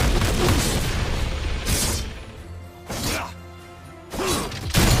the way.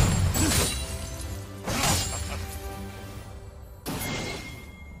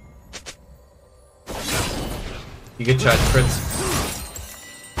 You get chat crits.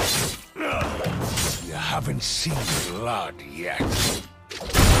 You haven't seen blood yet.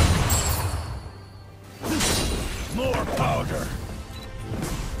 More powder.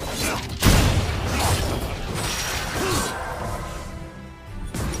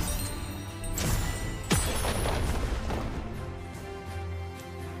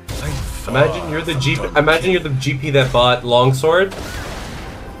 Imagine you're the GP. Imagine you're the GP that bought longsword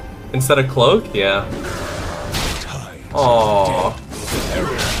instead of cloak. Yeah. Aww.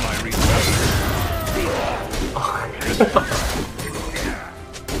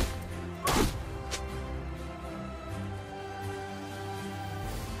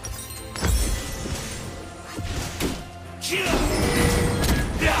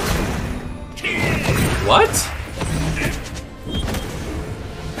 What?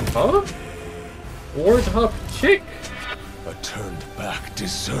 Huh? Ward hop kick? A turned back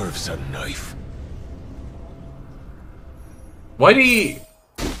deserves a knife. Why did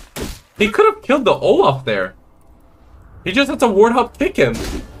he could have killed the Olaf there. He just had to ward hop kick him.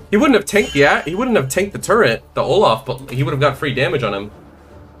 He wouldn't have tanked he wouldn't have tanked the turret, the Olaf, but he would have got free damage on him.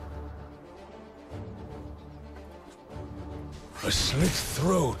 A slit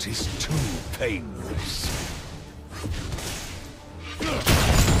throat is too painless.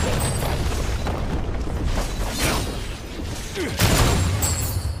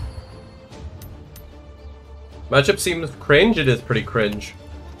 Matchup seems cringe. It is pretty cringe.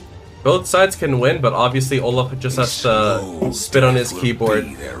 Both sides can win, but obviously Olaf just has to spit on his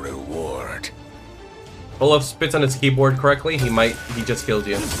keyboard. Their reward. Olaf spits on his keyboard correctly, he just kills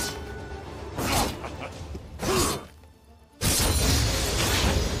you.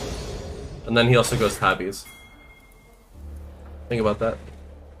 And then he also goes tabbies. Think about that.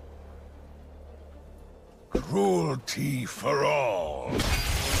 Cruelty for all.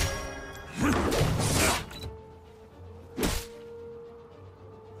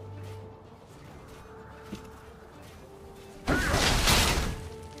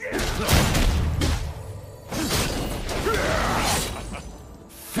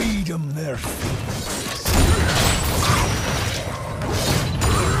 Feed them their fears.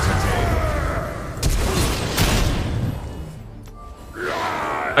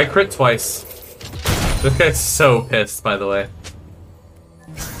 I crit twice. This guy's so pissed, by the way.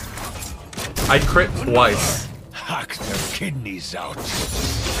 I crit twice. Hack their kidneys out.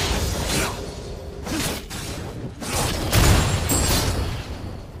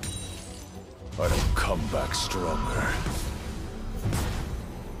 I'll come back stronger.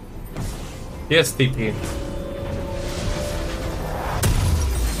 Yes, TP.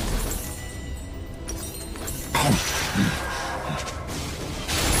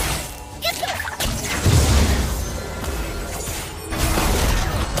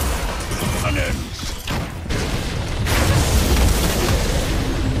 An end.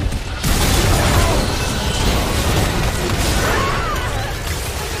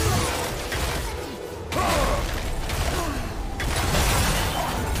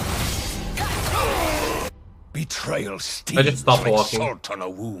 Betrayal stings I just stopped like walking. salt on a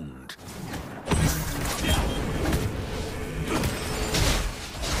wound.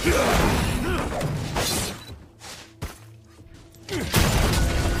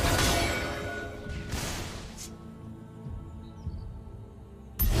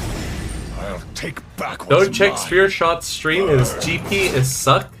 I'll take back what's Don't check mine. Sphere Shot's stream. His GP is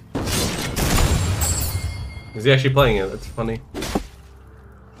suck. Is he actually playing it? That's funny.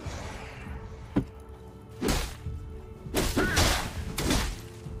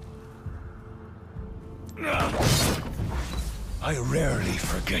 I rarely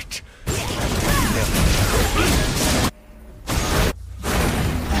forget.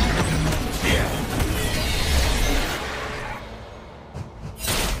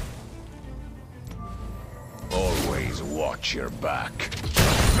 Always watch your back.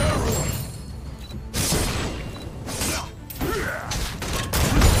 Barrel.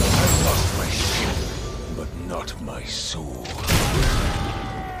 soul.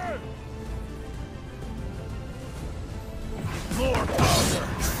 More powder.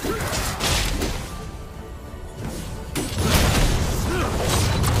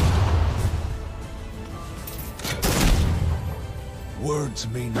 Words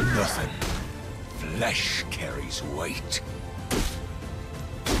mean nothing. Flesh carries weight.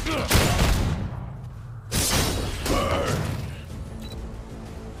 Burn.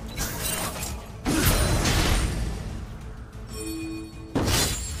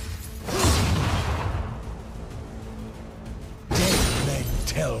 Dead men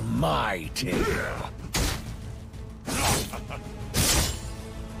tell my tale.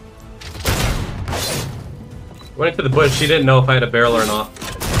 Went into the bush, she didn't know if I had a barrel or not.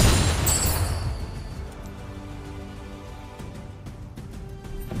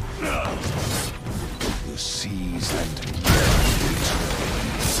 The seas and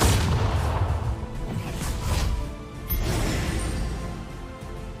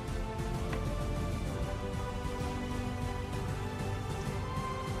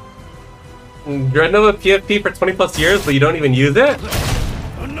Dreadnought PFP for 20 plus years, but you don't even use it?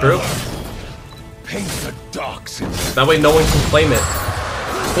 True. paint the docks in That way no one can claim it.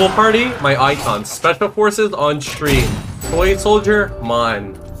 Pool party, my icon. Special forces on stream. Toy soldier,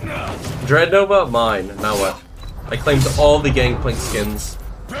 mine. Dreadnova, mine. Now what? I claimed all the Gangplank skins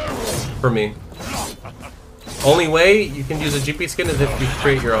for me. Only way you can use a GP skin is if you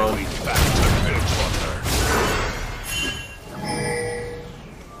create your own.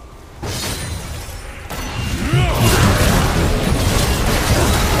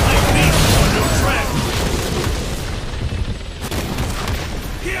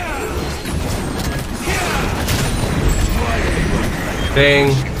 Dang.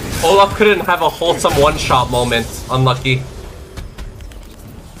 Olaf couldn't have a wholesome one-shot moment. Unlucky.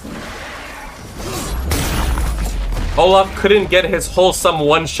 Olaf couldn't get his wholesome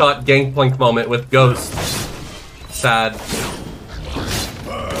one-shot Gangplank moment with Ghost. Sad.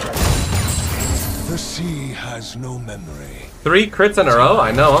 The sea has no memory. 3 crits in a row?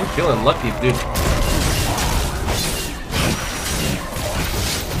 I know, I'm feeling lucky, dude.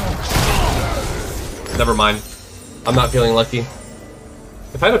 Never mind. I'm not feeling lucky.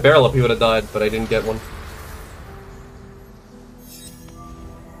 If I had a barrel up, he would have died, but I didn't get one.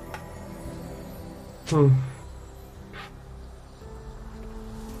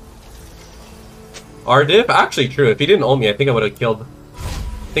 R-diff? Actually true. If he didn't ult me, I think I would have killed.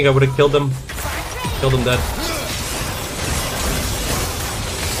 I think I would have killed him. Killed him dead.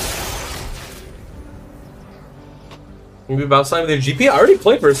 Maybe about sign with your GP? I already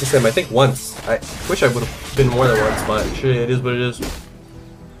played versus him, I think once. I wish I would have been more than once, but shit, it is what it is.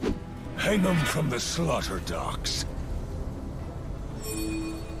 Hang them from the slaughter docks.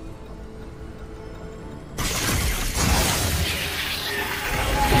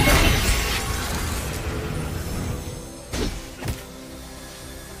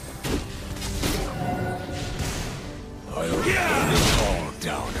 I'll burn it all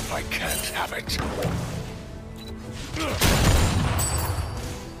down if I can't have it.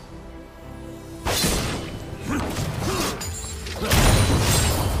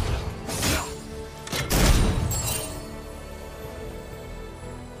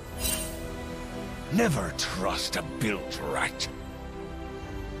 Never trust a built rat.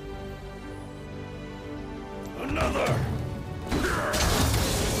 Another.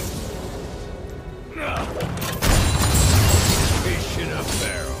 Fish in a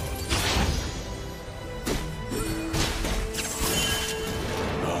barrel.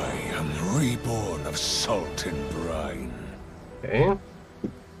 I am reborn of salt and brine. Okay.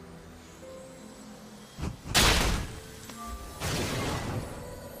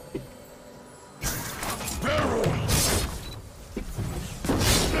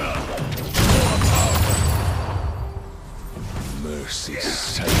 Mercy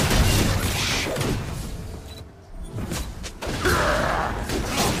save.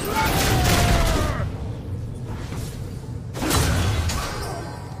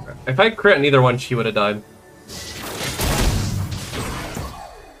 If I crit on either one, she would have died.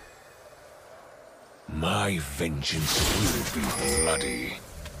 My vengeance will be bloody.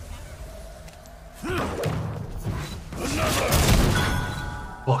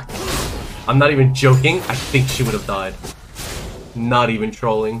 Fuck. I'm not even joking. I think she would have died. Not even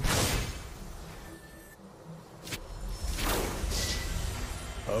trolling.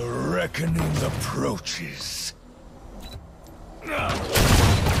 A reckoning approaches.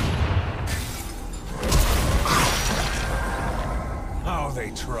 How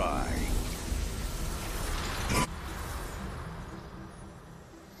they try.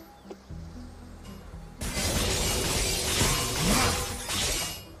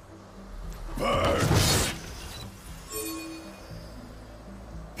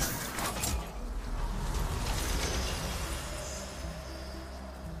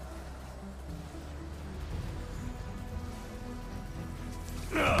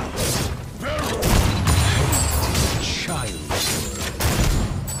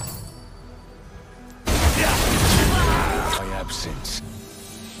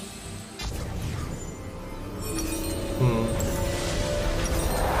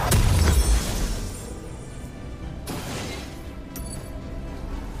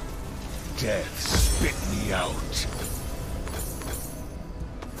 death spit me out.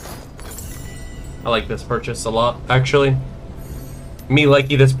 I like this purchase a lot, actually. Me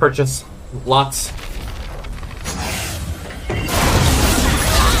likey this purchase. Lots.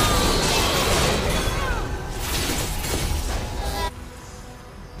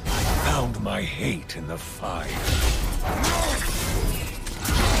 Found my hate in the fire.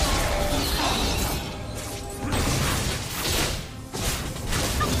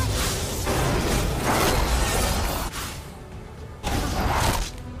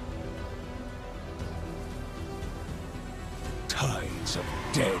 Tides of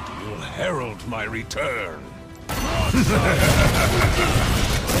dead will herald my return.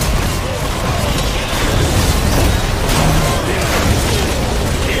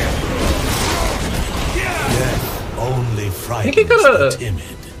 Death only frightens he coulda- the timid.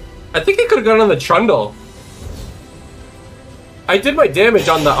 I think he could have gone on the Trundle. I did my damage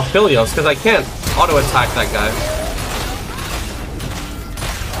on the Aphelios because I can't auto-attack that guy.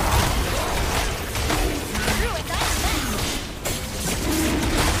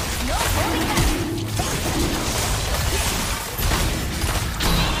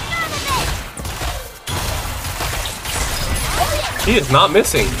 He is not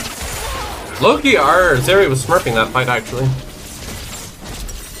missing. Loki, our Zeri was smurfing that fight, actually.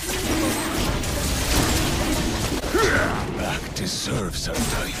 Back deserves a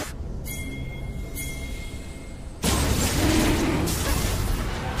knife.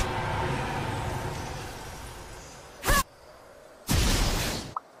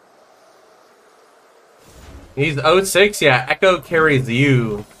 He's 06, yeah. Echo carries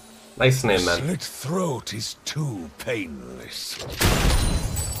you. Nice name, man. Slit throat is too painless.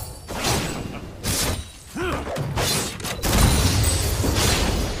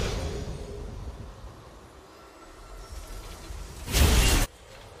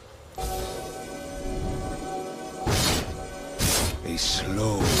 A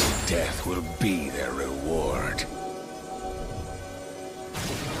slow death will be their reward.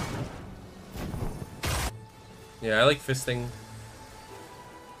 Yeah, I like fisting.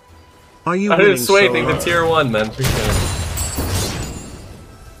 Are you I winning didn't sway anything Solar? to tier 1, man. Appreciate it.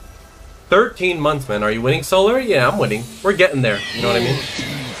 13 months, man. Are you winning Solar? Yeah, I'm winning. We're getting there. You know what I mean?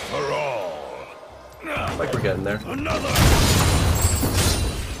 For all. Like we're getting there. Another.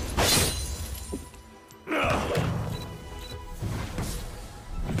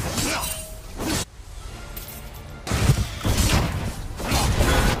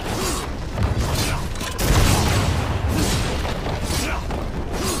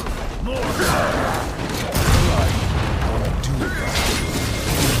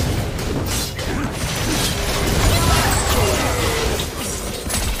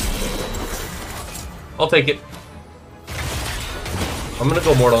 I'll take it. I'm gonna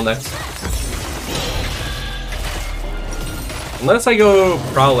go Mortal next. Unless I go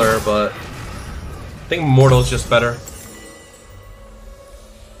Prowler, but I think Mortal's just better.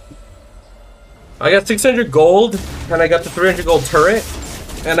 I got 600 gold, and I got the 300 gold turret,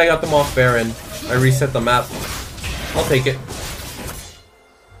 and I got them off Baron. I reset the map. I'll take it.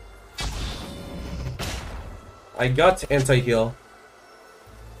 I got anti-heal.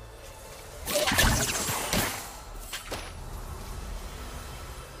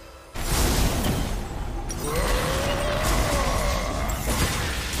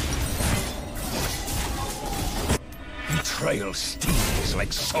 Betrayal stings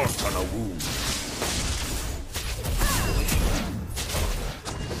like salt on a wound.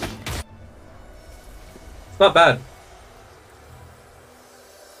 It's not bad.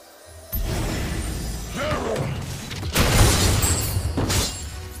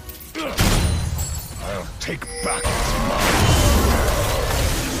 I'll take back its mind.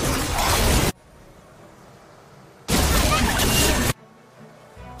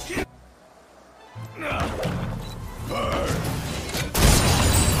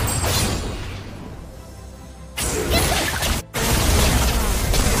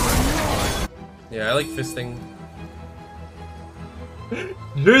 Yeah, I like fisting.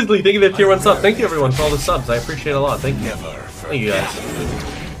 Drizzly, thank you for the tier 1 sub. Thank you everyone for all the subs. I appreciate it a lot. Thank you. Never Thank you guys.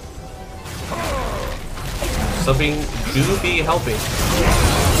 Subbing do be helping.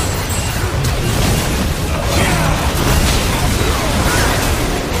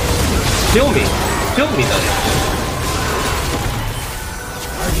 Kill me. Kill me then.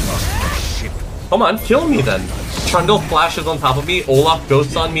 Come on, kill me then. Trundle flashes on top of me, Olaf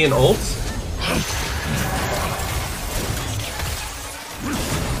ghosts on me and ults.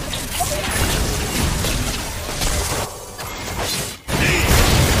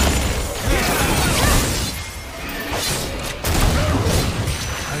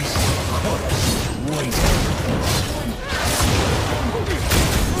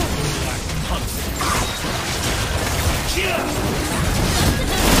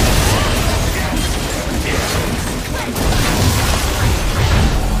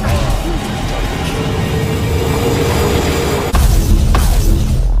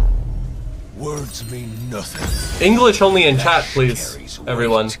 English only in chat, please, Carries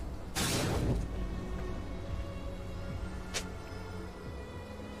everyone. weight.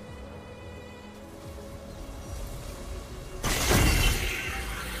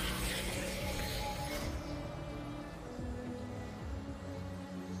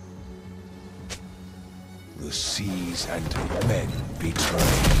 The seas and men betray.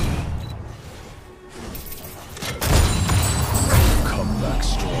 Come back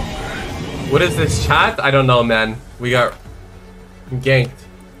stronger. What is this chat? I don't know, man. We got ganked.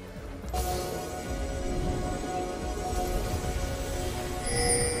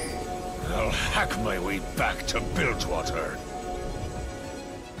 I'll hack my way back to Bilgewater.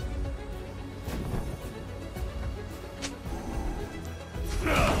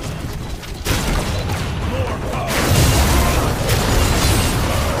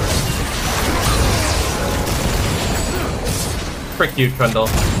 Frick you, Trundle.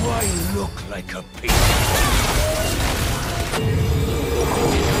 Why look like a pig?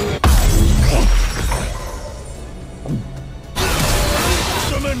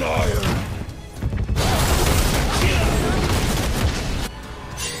 Summon iron!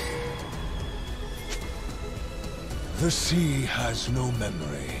 The sea has no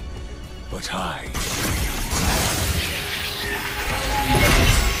memory, but I...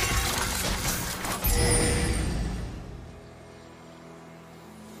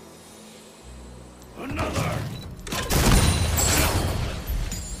 Another!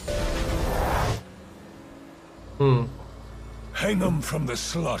 Hang them from the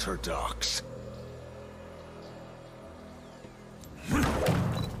slaughter docks.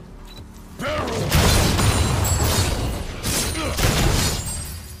 Barrel!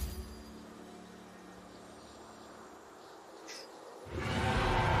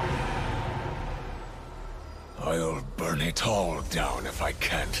 I'll burn it all down if I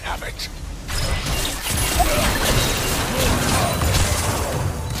can't have it.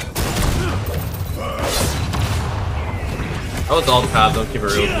 That was all tab, don't keep it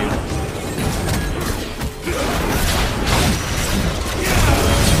real with you.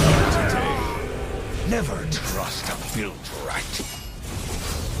 Never trust a build rat.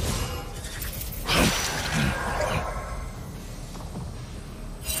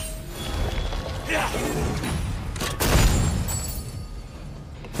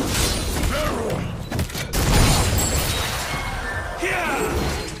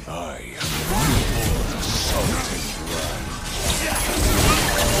 I am the newborn assaulting brand.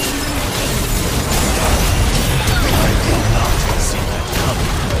 I did not see that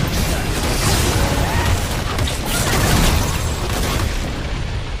coming.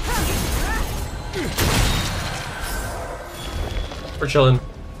 We're chilling.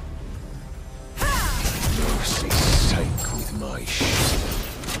 Mercy sank with my ship.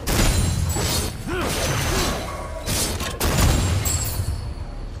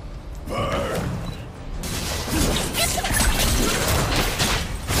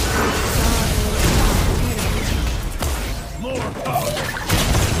 More power.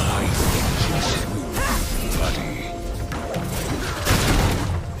 My vengeance will be bloody.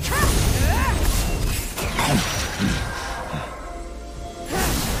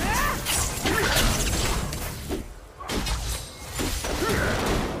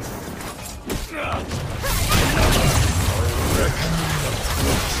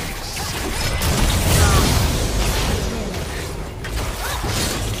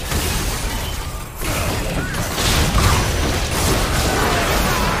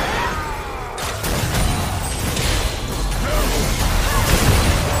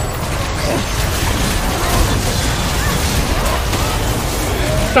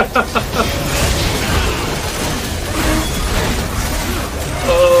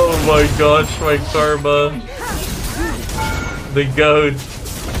 Oh my gosh, my karma. The goat.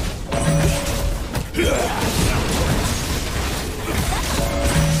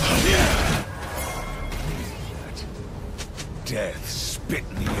 Death spit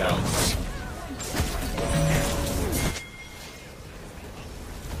me out.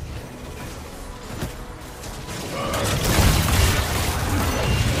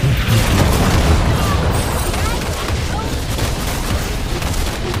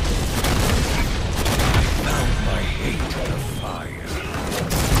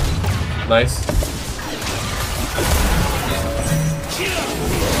 Nice.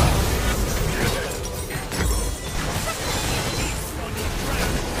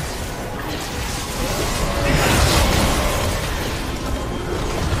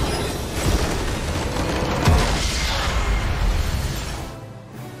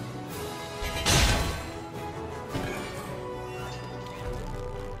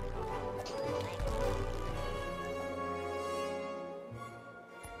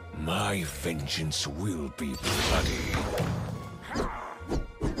 My vengeance will be bloody.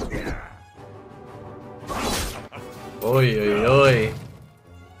 Oi, oi, oi.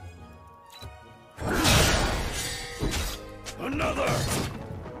 Another!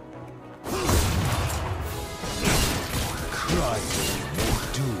 Crying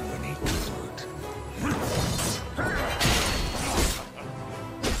won't do any good.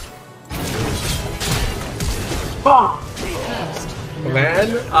 Man,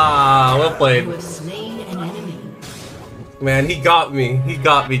 well played. You have slain an enemy. Man, he got me. He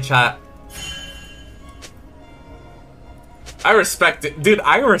got me, chat. I respect it. Dude,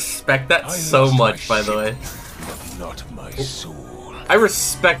 I respect that so lost much, my by the way. ship, but not my soul. I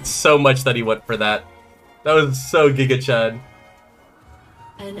respect so much that he went for that. That was so Giga Chad.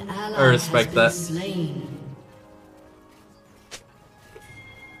 An ally I respect that. has been slain.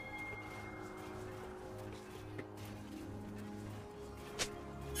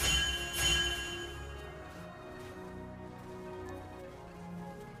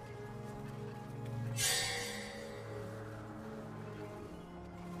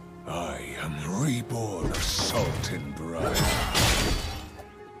 I am reborn of salt and brine.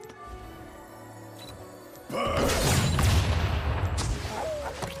 Burn!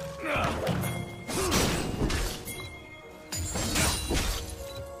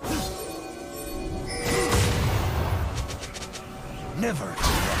 Never to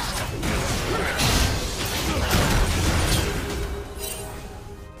rest.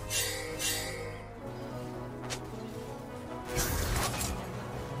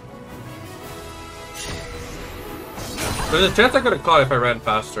 There's a chance I could have caught if I ran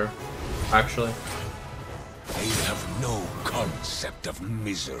faster, actually. They have no concept of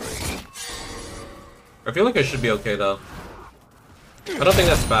misery. I feel like I should be okay, though. I don't think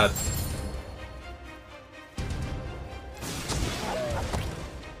that's bad.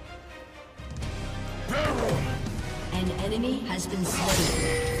 An enemy has been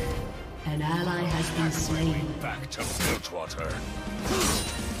slain. An ally has been slain. Back to Bilgewater.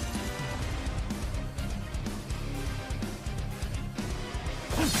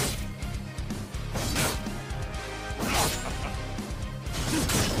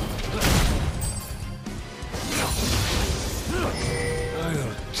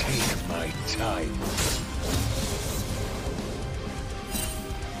 I'll take my time.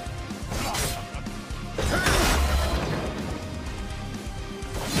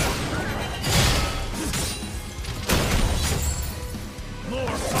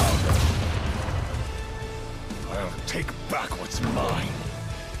 More powder. I'll take back what's mine.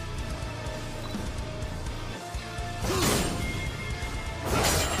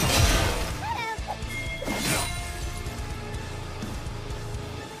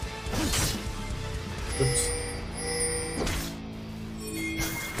 Oops.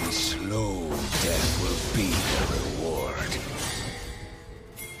 A slow death will be the reward.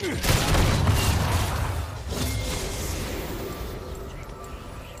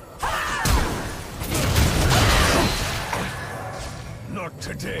 Not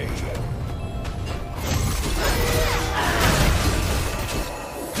today.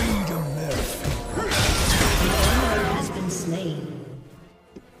 Feed them their fingers. Has been slain.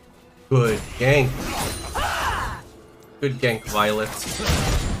 Good gank. Good gank, Violet.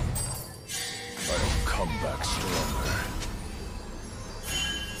 I'll come back stronger.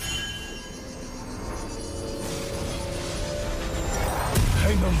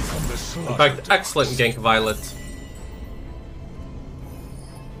 Hang them from the slaughter. In fact, excellent gank, Violet.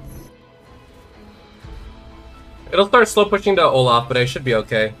 It'll start slow pushing to Olaf, but I should be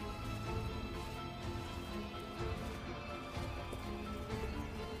okay.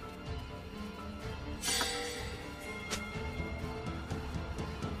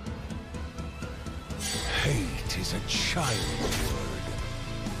 Hate is a child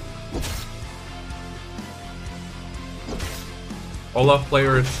word. Olaf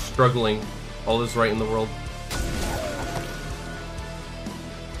player is struggling. All is right in the world.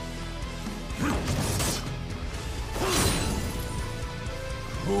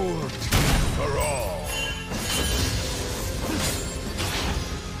 Poor teeth for all.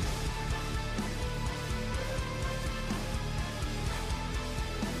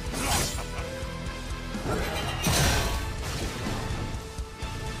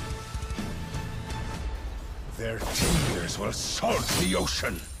 Their tears will salt the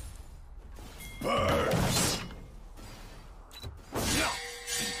ocean. Burn.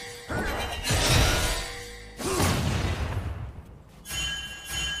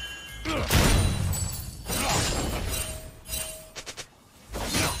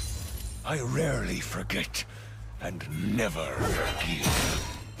 I rarely forget and never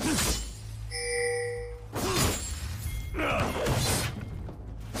forgive.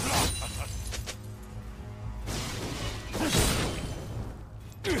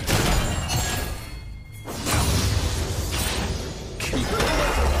 Keep a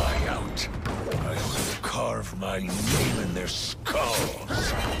weather eye out. I will carve my name in their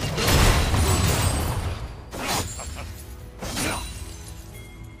skulls.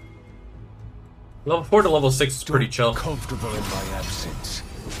 Level 4 to level 6 is pretty chill. Comfortable in my absence.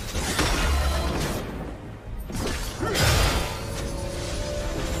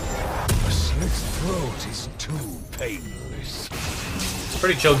 A slit throat is too painless.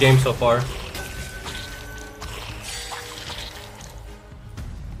 Pretty chill game so far.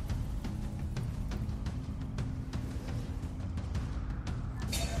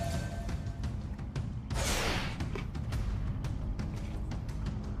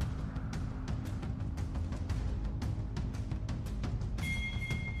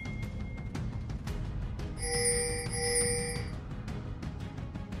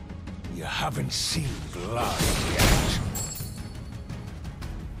 You haven't seen blood yet.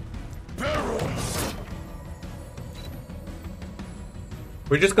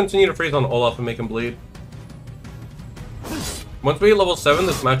 We just continue to freeze on Olaf and make him bleed. Once we hit level 7,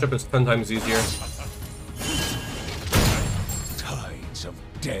 this matchup is 10 times easier. Tides of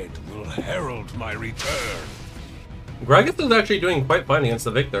dead will herald my return. Gragas is actually doing quite fine against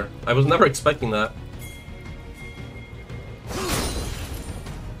the Victor. I was never expecting that.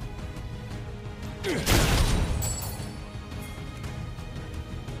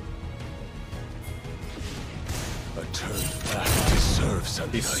 A turn back deserves a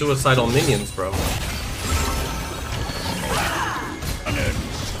These knife. suicidal minions, bro.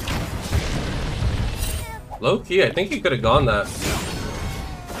 Low key, I think he could have gone that.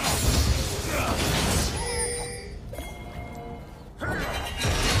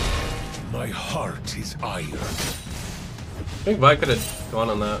 My heart is iron. I think Vi could have gone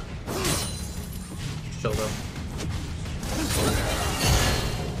on that. Chill though.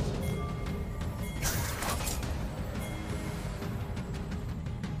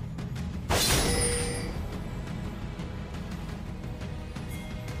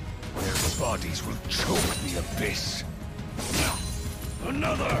 Their bodies will choke the abyss.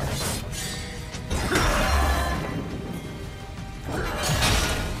 Another!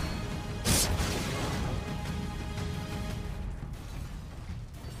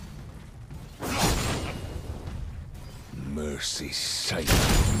 Mercy sight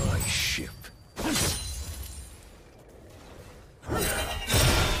my ship.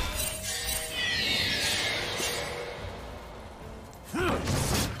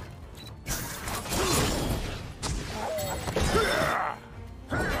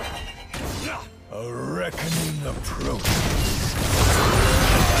 A reckoning approaches.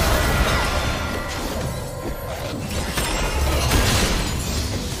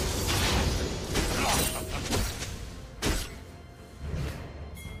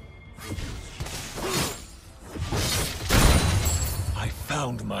 I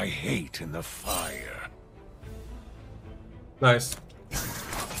found my hate in the fire. Nice.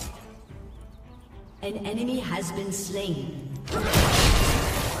 An enemy has been slain.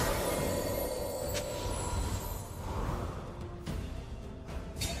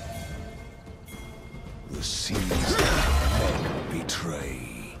 The seas men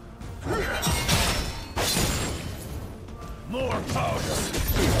betray. More powder!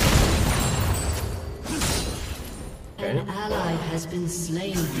 An ally has been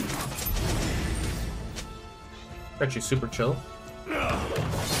slain. Actually super chill.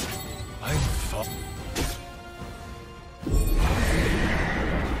 I'm fought.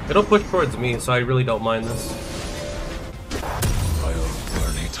 It'll push towards me, so I really don't mind this. I'll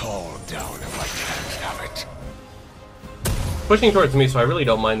burn it all down if I can't have it. Pushing towards me, so I really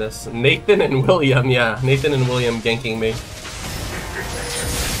don't mind this. Nathan and William, yeah. Nathan and William ganking me.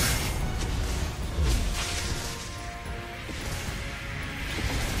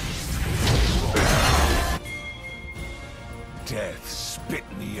 Death spit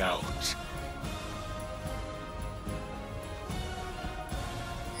me out.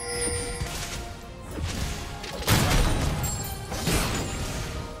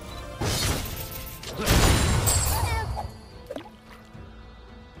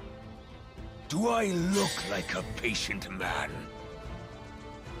 Do I look like a patient man?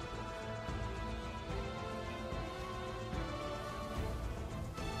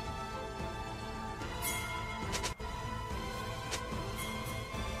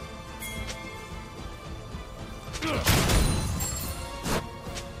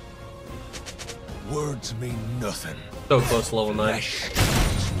 Words mean nothing. So close to level 9. Flesh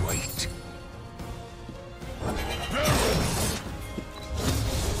is fight.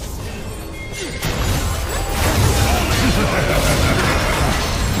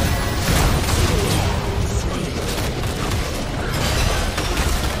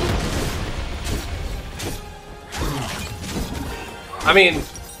 I mean,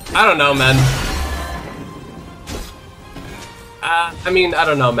 I don't know, man. I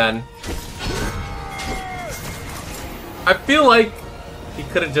don't know, man. I feel like he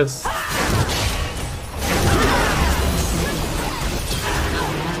could have just...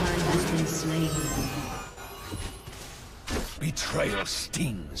 Betrayal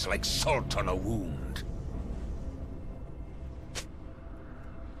stings like salt on a wound.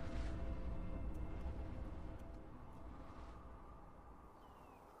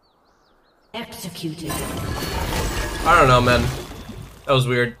 Executed. I don't know, man. That was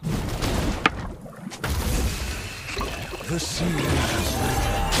weird. The sea has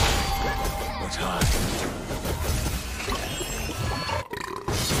risen, but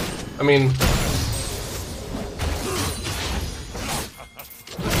I mean...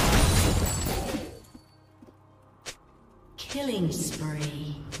 Killing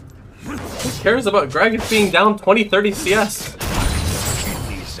spree. Who cares about Gragas being down 20-30 CS?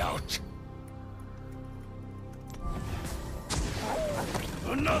 kidneys out.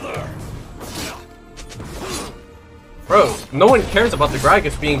 Another. Bro, no one cares about the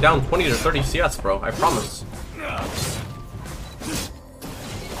Gragas being down 20 to 30 CS, bro. I promise.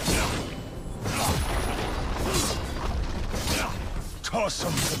 Toss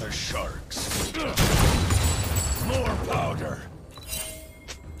them to the sharks. More powder.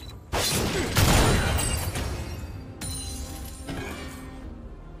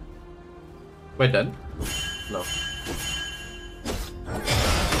 Am I dead? No.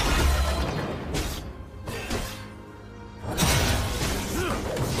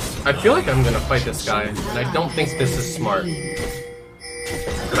 I feel like I'm gonna fight this guy, and I don't think this is smart.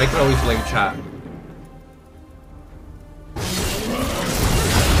 But I can always blame chat.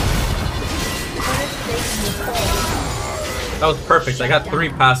 That was perfect. I got 3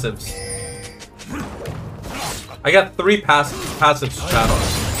 passives. I got 3 passives, chat.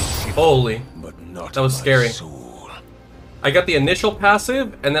 Holy. That was scary. I got the initial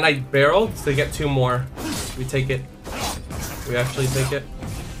passive, and then I barreled to get 2 more. We take it. We actually take it.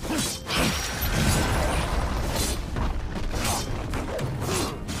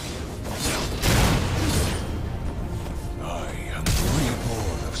 I am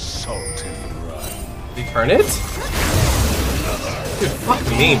reborn of salt and brine. Did you turn it? Dude, fuck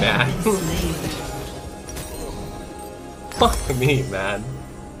me, man. Fuck me, man.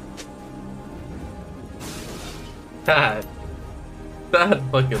 Sad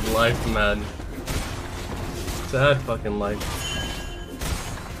fucking life, man. Sad fucking life.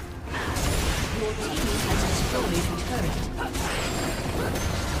 Your team has destroyed a turret.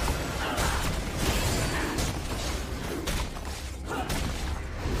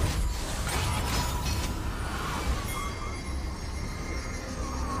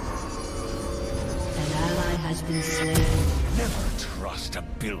 An ally has been slain. Never trust a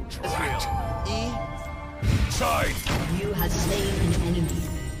bilge rat. Side. You have slain an enemy.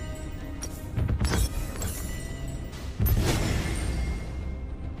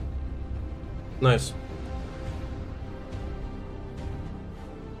 Nice.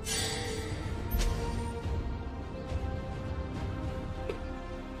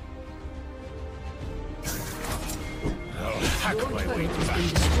 I'll hack Your my way turret has back been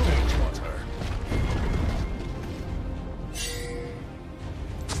to destroyed. Bridgewater.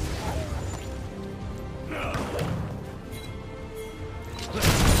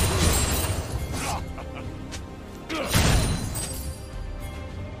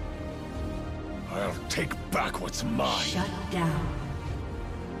 I'll take back what's mine. Shut down.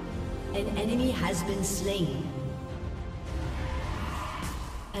 An enemy has been slain.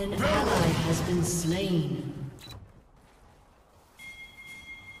 An ally has been slain.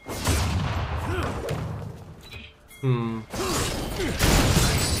 I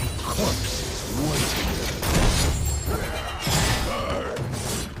see corpses waiting.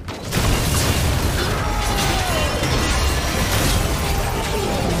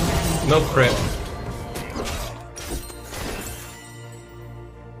 No crit.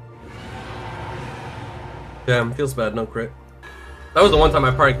 Damn, feels bad, no crit. That was the one time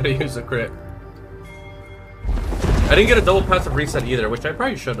I probably could have used a crit. I didn't get a double passive reset either, which I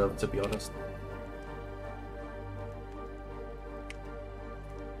probably should have, to be honest.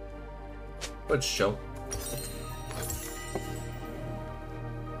 Let's show.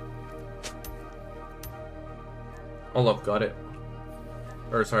 All up, got it.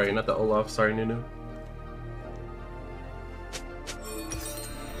 Or sorry, not the Olaf. Sorry, Nunu.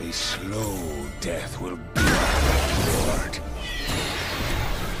 A slow death will be our reward.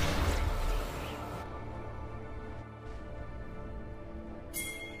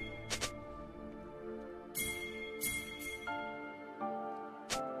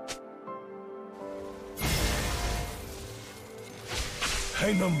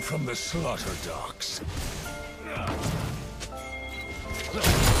 Hang them from the slaughter docks.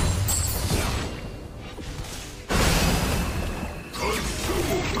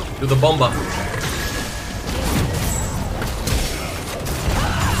 Do the bomba.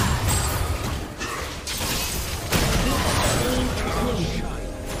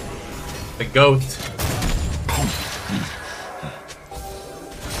 The goat.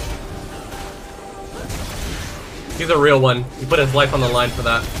 He's a real one. He put his life on the line for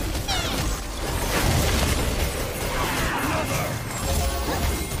that.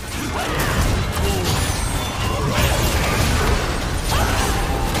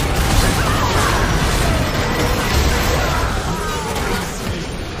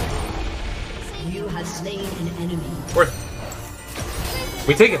 You have slain an enemy. Worth.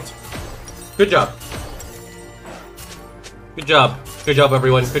 We take it. Good job. Good job. Good job,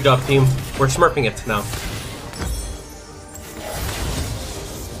 everyone. Good job, team. We're smurfing it now.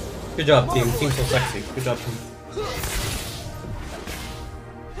 Good job, team. Team's so sexy. Good job, team.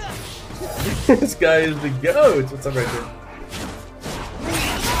 This guy is the goat. What's up right here?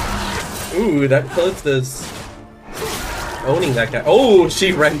 Ooh, that close this. Owning that guy. Oh,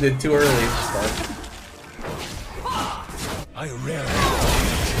 she rented too early. I rarely.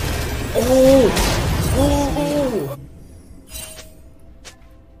 Oh! Oh!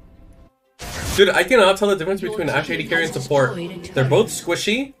 Dude, I cannot tell the difference between Ashe AD carry and support. They're both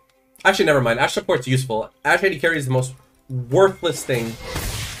squishy. Actually, never mind. Ashe support's useful. Ashe AD carry is the most worthless thing.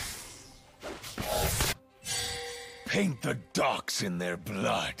 Paint the docks in their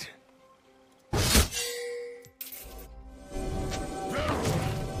blood.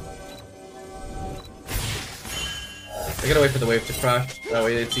 I gotta wait for the wave to crash. That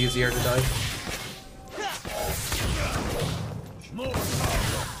way it's easier to die.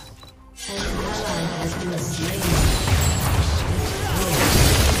 An ally has been slain.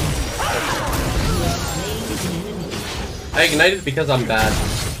 You have slain an enemy. I ignited because I'm bad.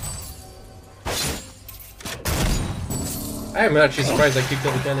 I am actually surprised I keep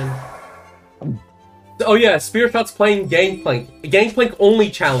killing cannon. Oh yeah, Spear Shot's playing Gangplank. Gangplank only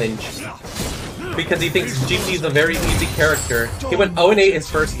challenge. Because he thinks GP is a very easy character. He went 0-8 his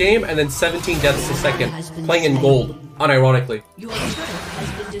first game, and then 17 deaths his second, playing in gold, unironically. Your turret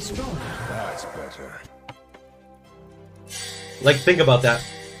has been destroyed. That's better. Like, think about that.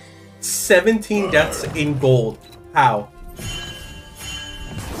 17 deaths in gold. How?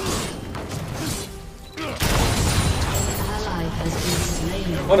 Ally has been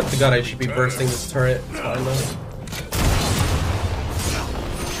slain. Honest to God, I should be bursting this turret. It's fine though.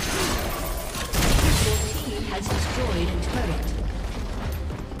 Your team has destroyed a turret.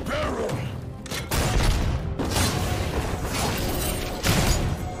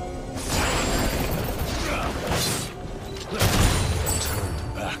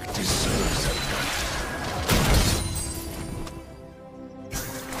 Turned back deserves a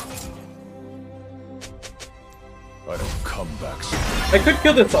I don't come back so I could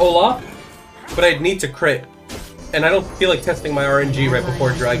kill this Olaf, but I'd need to crit. And I don't feel like testing my RNG right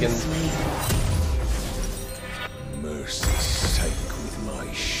before Dragon. mercy sank with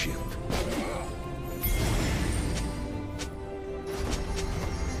my ship.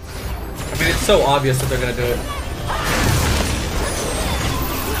 I mean, it's so obvious that they're gonna do it.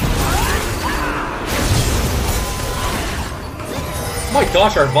 Oh my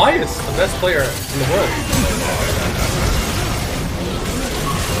gosh, Arvias is the best player in the world.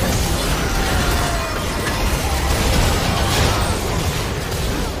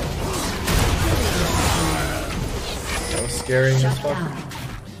 That was scary as fuck.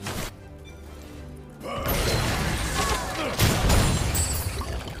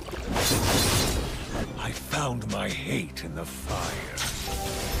 I found my hate in the fire.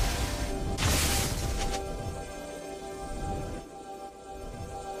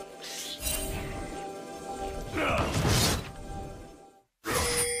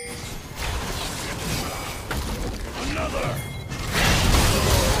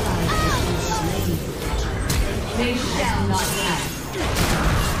 They shall not pass.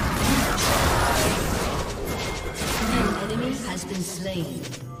 An enemy has been slain.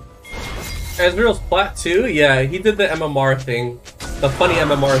 Ezreal's plat too? Yeah, he did the MMR thing. The funny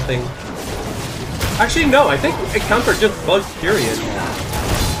MMR thing. Actually, no, I think it countered just Bug's Furion.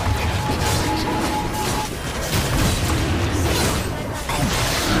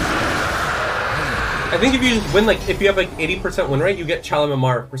 I think if you just win, like, if you have like 80% win rate, you get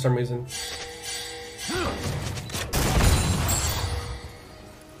Chalamamar for some reason.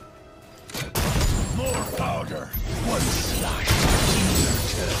 More powder. One slash.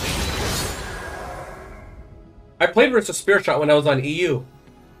 I played versus Spear Shot when I was on EU.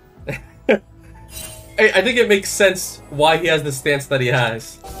 I think it makes sense why he has the stance that he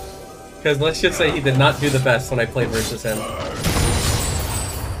has. Because let's just say he did not do the best when I played versus him.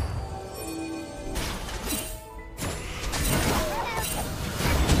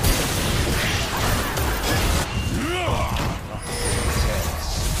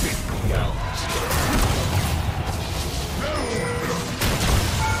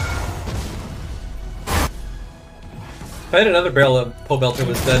 If I had another barrel of Poe Belter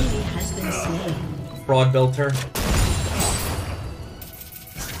was dead. Fraud Belter.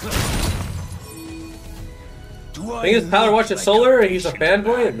 Thing is, Tyler watches Solar and he's a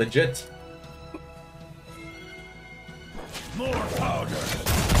fanboy? Legit. More powder.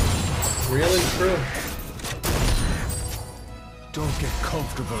 Really true. Don't get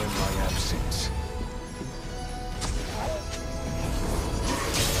comfortable in my absence.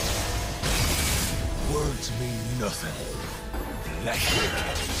 Words mean nothing.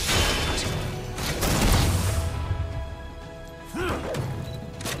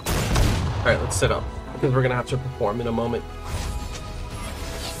 Alright, let's sit up. Because we're gonna have to perform in a moment.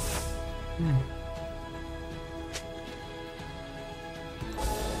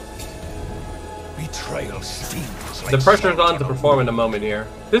 Betrayal stings like The pressure's on to perform in a moment here.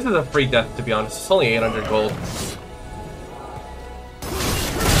 This is a free death, to be honest. It's only 800 gold.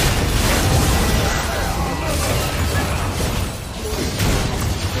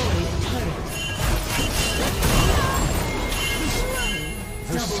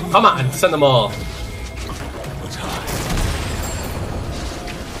 Come on, send them all.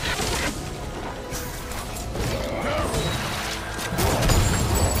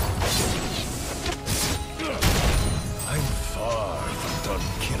 I'm far from done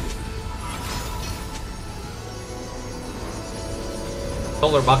killing.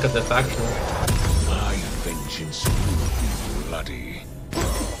 Solarbacca death, actually. My vengeance will be bloody.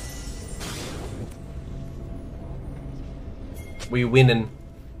 We winning.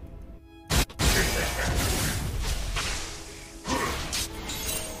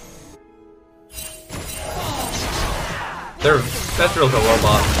 That's real good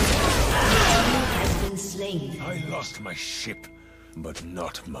robot. Has been slain. I lost my ship, but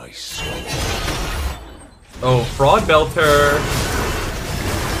not my soul. Oh, Fraud Belter.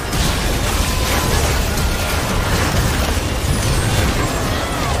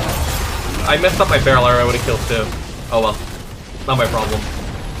 I messed up my barrel, or I would have killed too. Oh well. Not my problem.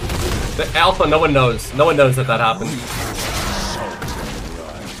 The Alpha, no one knows. No one knows that happened.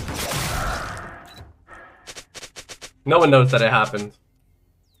 No one knows that it happened.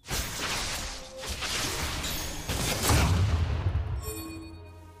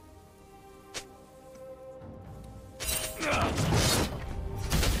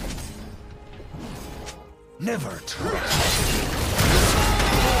 Never trust.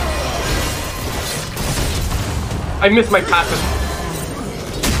 I missed my passive.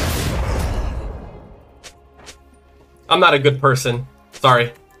 I'm not a good person.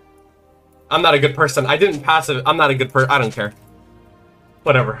 Sorry. I'm not a good person. I didn't passive. I'm not a good person. I don't care.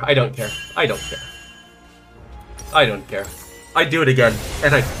 Whatever. I don't care. I don't care. I don't care. I do it again.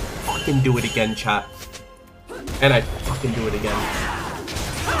 And I fucking do it again, chat. And I fucking do it again.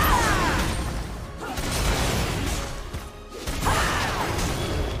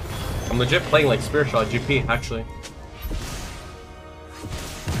 I'm legit playing like Spear Shot GP, actually.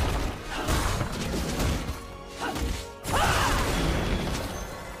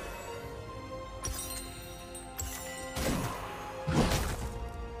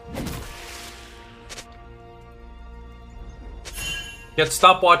 Get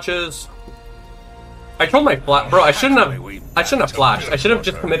stopwatches. I told my bro. I shouldn't have flashed. I should have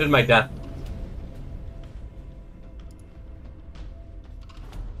just committed my death.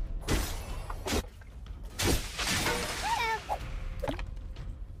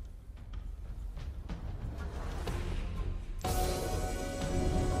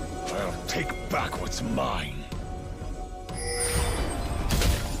 I'll take back what's mine.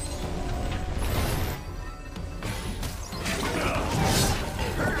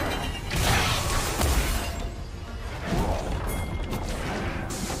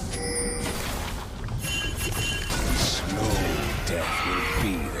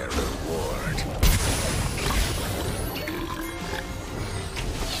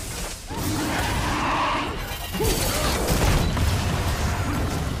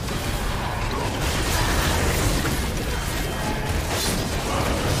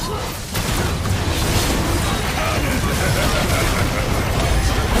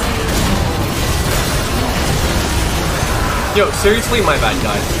 Yo, seriously, my bad,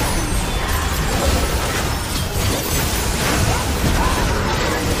 guys.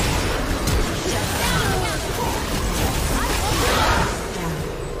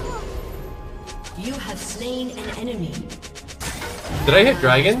 You have slain an enemy. Did I hit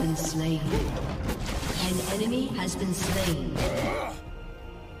dragon? Been slain. An enemy has been slain.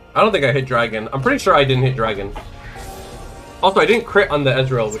 I don't think I hit dragon. I'm pretty sure I didn't hit dragon. Also, I didn't crit on the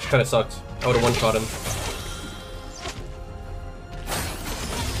Ezreal, which kind of sucks. I would have one-shot him.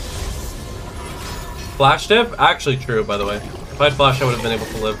 Flash dip? Actually true, by the way. If I had flash, I would have been able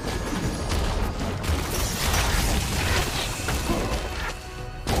to live.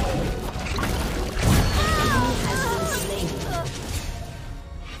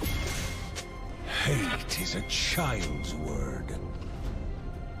 Hate is a child's word.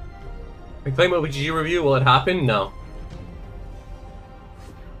 Reclaim OBGG review, will it happen? No.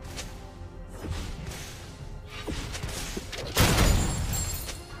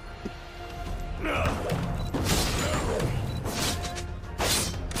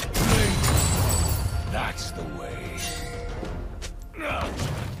 That's the way.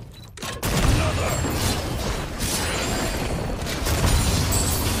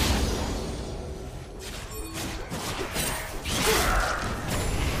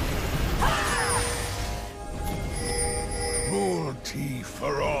 Cruelty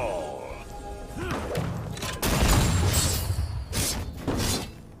for all.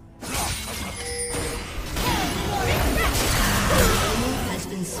 Has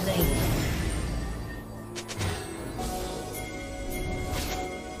been slain.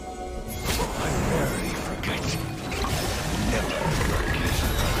 I rarely forget. Never forget.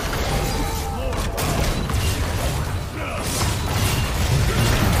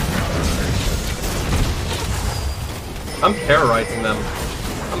 I'm terrorizing them.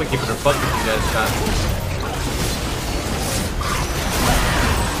 I'm gonna keep it a fuck with you guys, chat.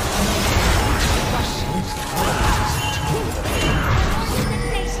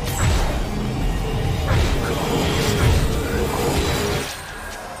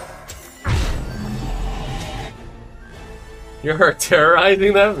 You're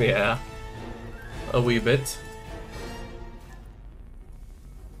terrorizing them? Yeah. A wee bit.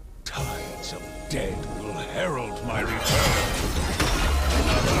 Tides of dead will herald my return.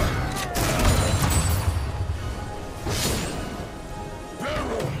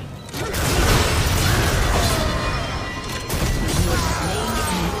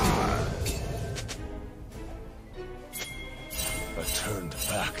 A turned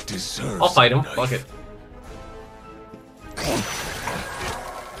back deserves. I'll fight him. a knife. Fuck it.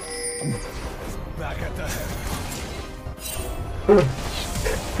 Back at the head.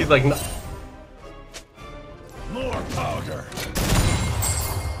 He's like, no. More powder.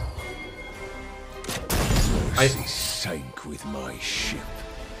 I- Mercy sank with my ship.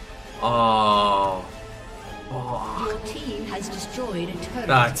 Oh. Your team has destroyed a turret.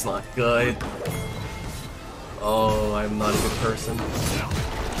 That's not good. Oh, I'm not a good person.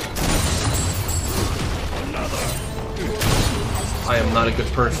 I am not a good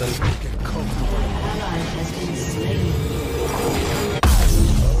person. An ally has been slain.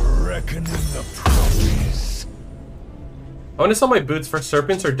 A reckoning approaches. I want to sell my boots for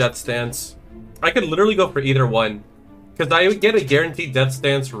Serpents or Death Stance. I could literally go for either one. Because I would get a guaranteed Death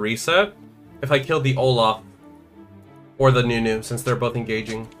Stance reset if I killed the Olaf or the Nunu, since they're both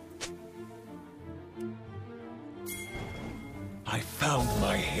engaging. I found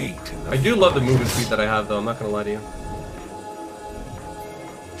my hate in the I do love the movement speed that I have, though. I'm not going to lie to you.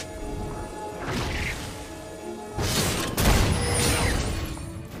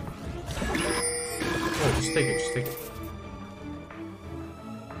 Oh, just take it, just take it.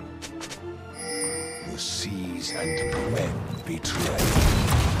 The seas and men betray.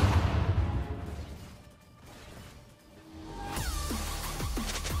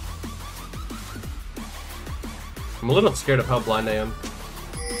 I'm a little scared of how blind I am.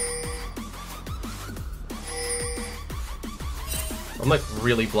 I'm like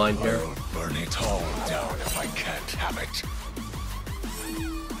really blind here. I'll burn it all down if I can't have it.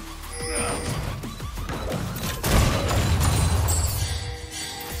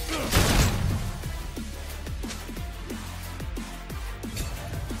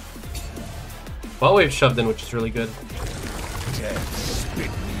 Bot wave shoved in, which is really good. Death spit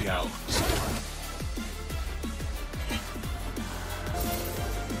me out.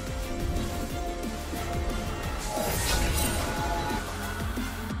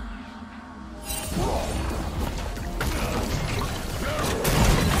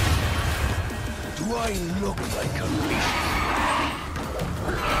 Do I look like a leaf?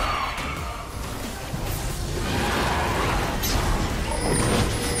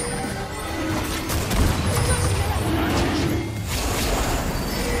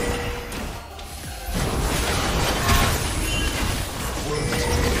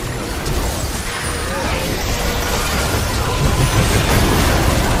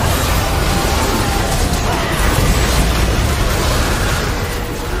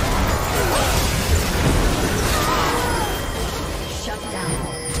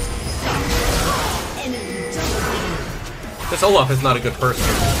 guess Olaf is not a good person.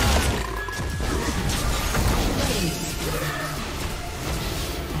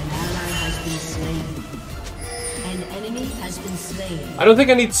 An ally has been slain. An enemy has been slain. I don't think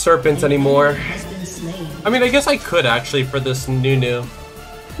I need serpents anymore. Has been slain. I mean, I guess I could actually for this new.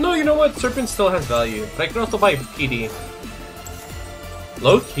 No, you know what? Serpent still has value. But I could also buy PD.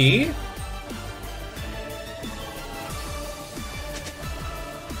 Low key?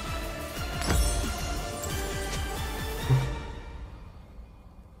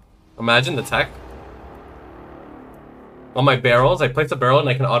 Imagine the tech. On my barrels, I place a barrel and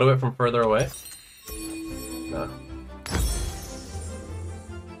I can auto it from further away. No.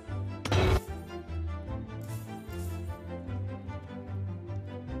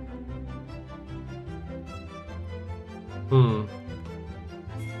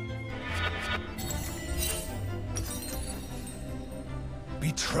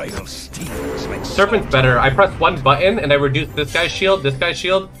 Betrayal steals like Serpent's better. I press one button and I reduce this guy's shield,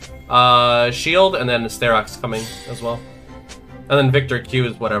 shield, and then Sterak's coming as well. And then Victor Q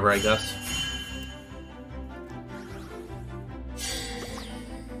is whatever, I guess.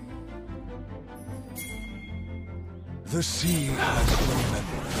 The sea has no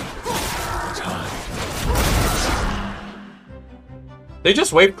memory. Time. They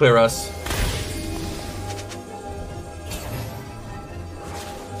just wave clear us.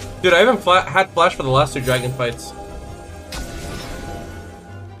 Dude, I haven't had flash for the last 2 dragon fights.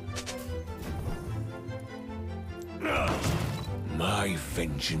 My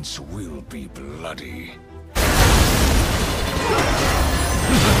vengeance will be bloody.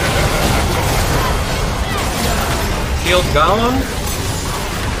 Shield gone.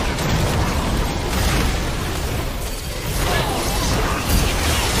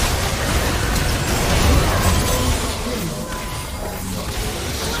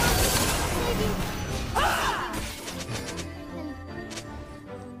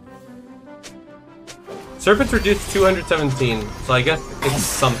 Serpent's reduced 217, so I guess it's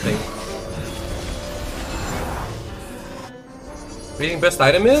something. What do you think best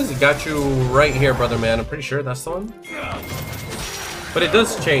item is? It got you right here, brother man. I'm pretty sure that's the one. But it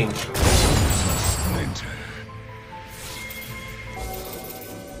does change.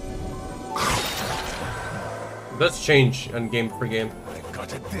 It does change on game for game. I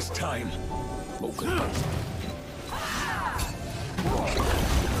got it this time. Okay.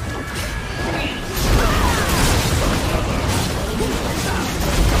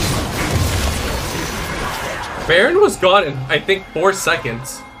 Baron was gone in, I think, 4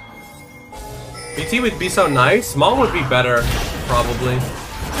 seconds. BT would be so nice. Maul would be better, probably.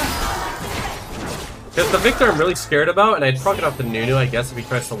 Because the Victor I'm really scared about, and I'd proc it off the Nunu, I guess, if he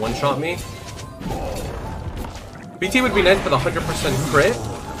tries to one-shot me. BT would be nice for the 100% crit.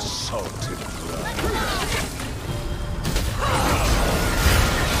 Salted blood.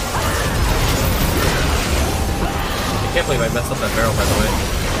 I can't believe I messed up that barrel, by the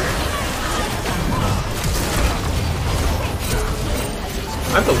way.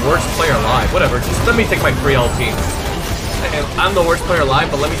 I'm the worst player alive. Whatever, just let me take my free LP. I'm the worst player alive,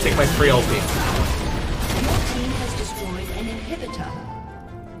 but let me take my free LP. Your team has destroyed an inhibitor.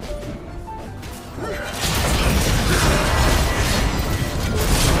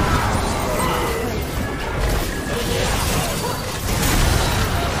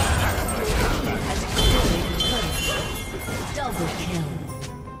 Double kill.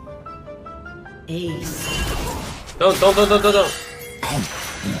 Ace. Don't.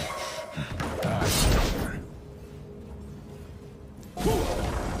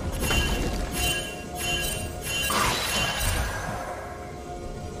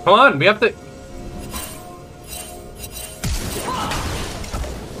 Come on, we have to...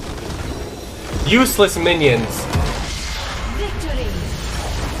 Useless minions. Victory.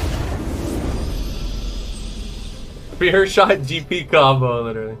 Fear shot GP combo,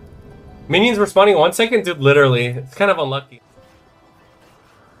 literally. Minions responding 1 second? Dude, literally. It's kind of unlucky.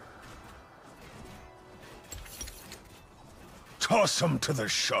 Toss them to the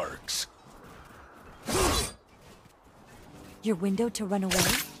sharks. Your window to run away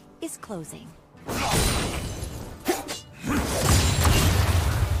is closing.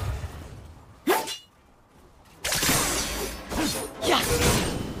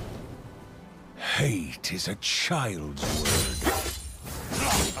 Hate is a child's word.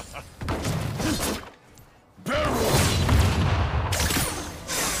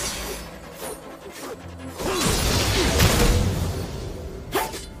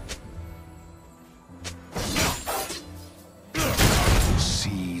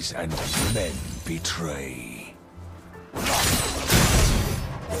 Seas and men betray.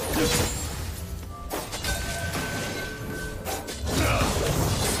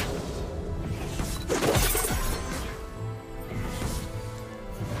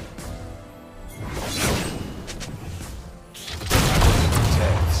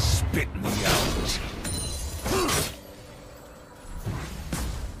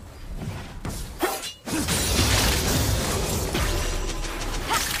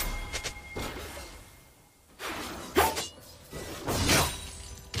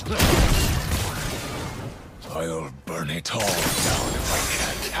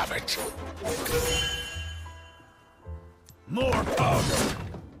 have it. More powder.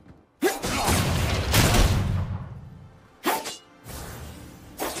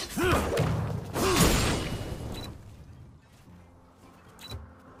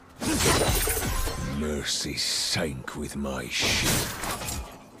 Mercy sank with my ship.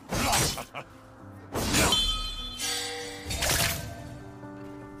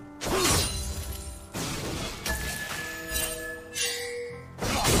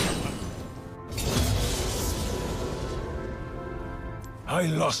 I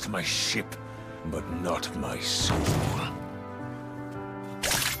lost my ship, but not my soul.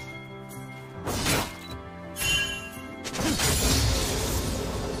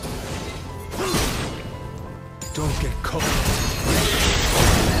 Don't get caught.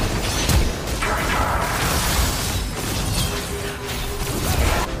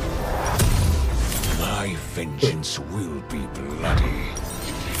 My vengeance will be bloody.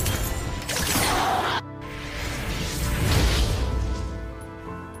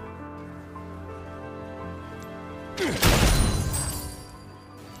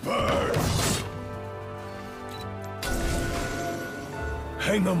 Burn!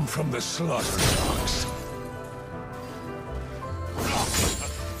 Hang them from the slaughter dogs.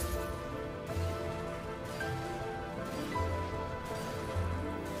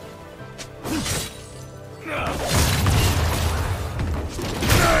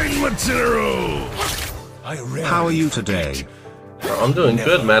 In a row. How are you today? I'm doing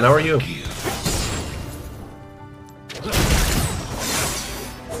good, man. How are you?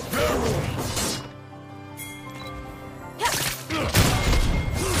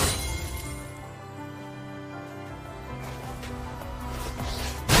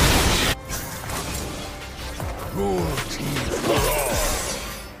 Cruelty for all.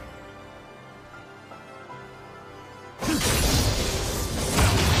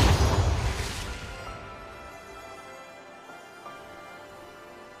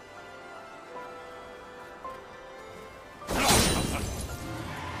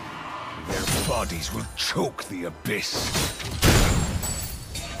 Bodies will choke the abyss.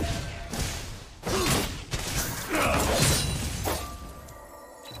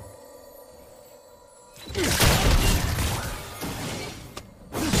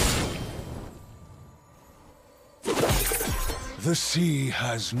 The sea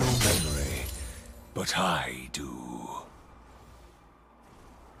has no memory, but I do.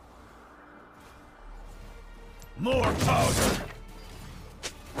 More powder!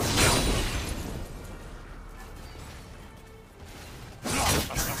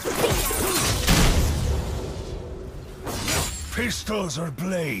 Pistols or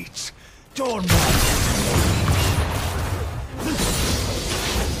blades? Don't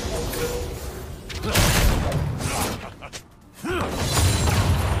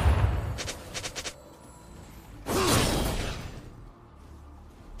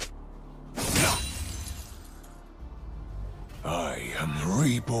I am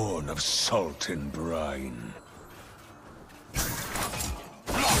reborn of salt and brine.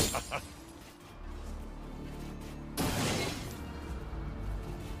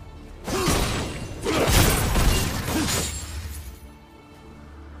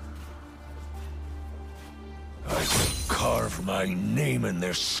 Carve my name in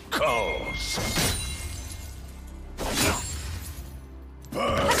their skulls.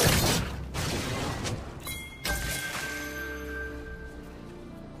 Burn.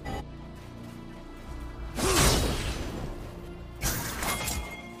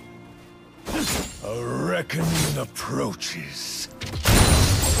 A reckoning approaches.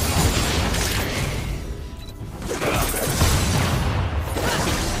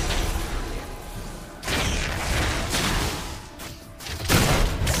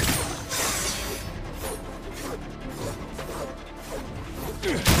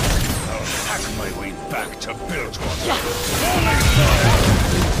 I'll hack my way back to Bilgewater.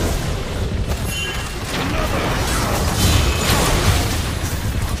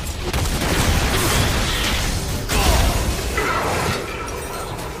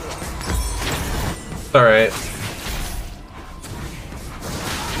 Alright.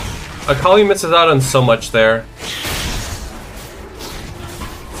 Akali misses out on so much there.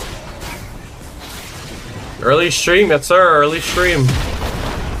 Early stream, yes sir, early stream.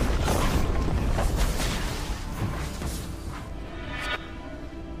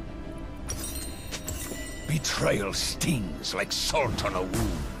 Betrayal stings like salt on a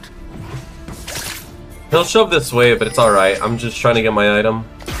wound. He'll shove this way, but it's alright. I'm just trying to get my item.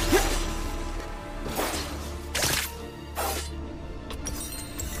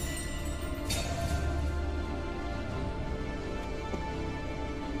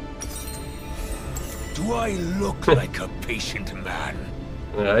 Do I look like a patient man?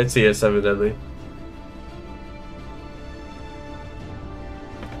 Yeah, I'd see it 7 deadly.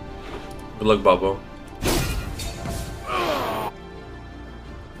 Good luck, Babo.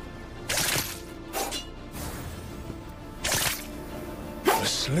 A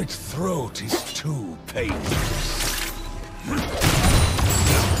slit throat is too painless.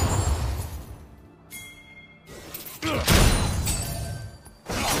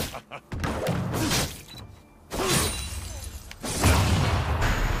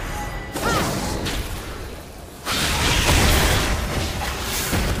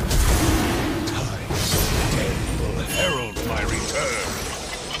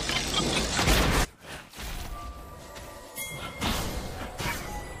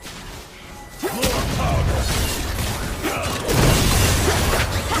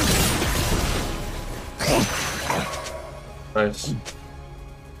 Nice.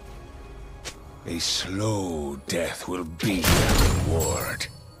 A slow death will be their reward.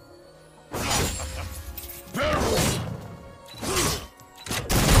 I'll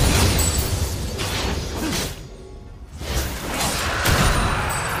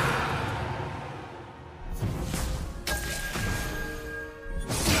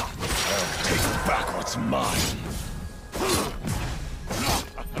take back what's mine.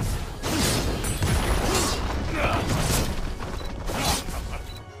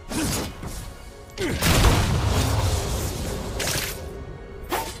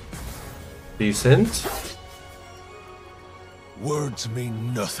 Decent. Words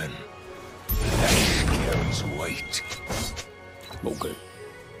mean nothing. Flesh carries weight. Okay.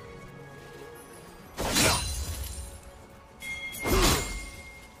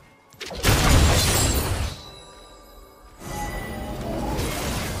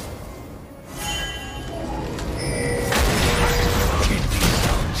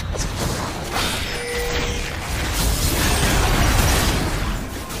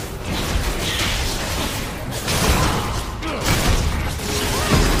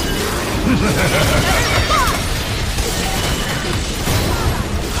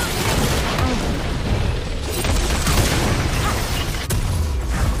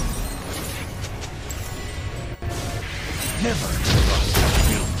 Never trust a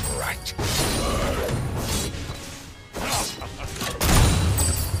new brat.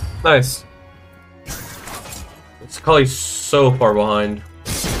 Nice. It's Kali's so far behind.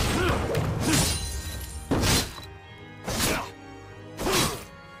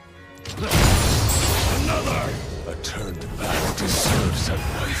 Another. A turned back deserves a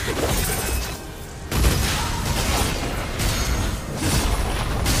knife.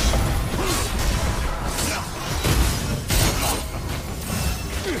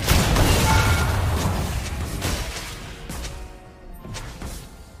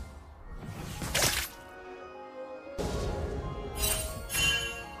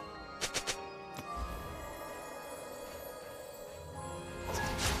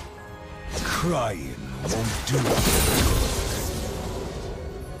 Crying won't do it.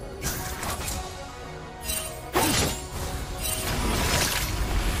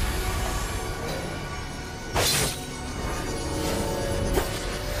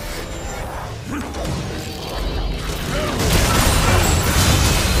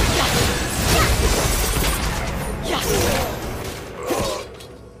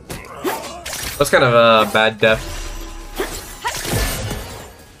 That's kind of a bad death.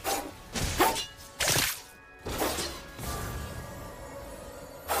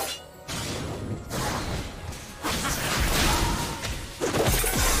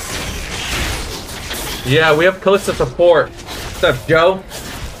 Yeah, we have Calista support. What's up, Joe?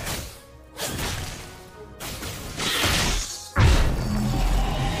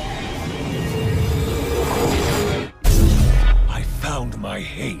 I found my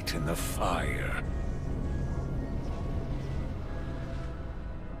hate in the fire.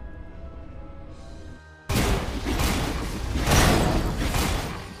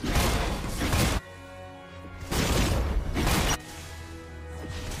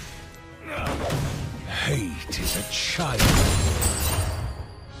 Hate is a child.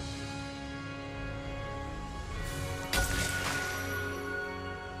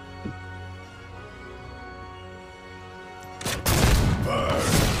 Burn.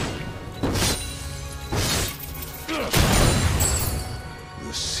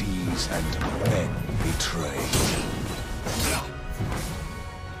 The seas and men betray.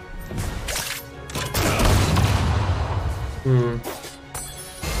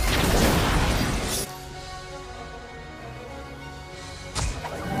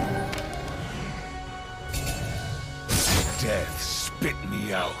 Death spit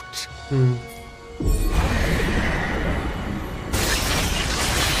me out.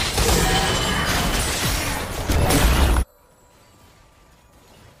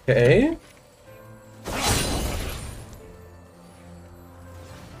 Okay.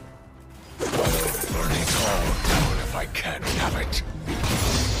 Burn it all down if I can't have it.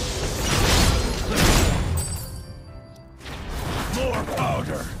 More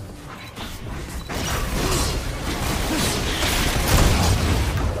powder.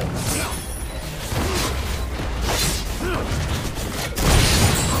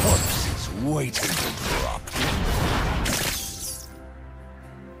 Corpse is waiting to drop.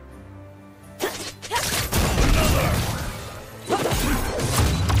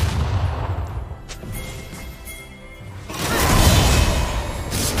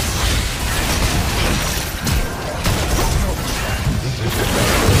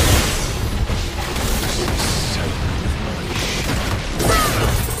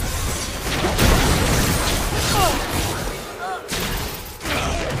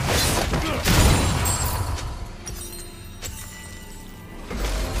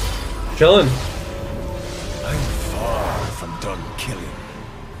 Chillin'. I'm far from done killing.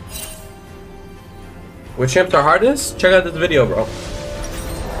 Which champs are hardest? Check out this video, bro. I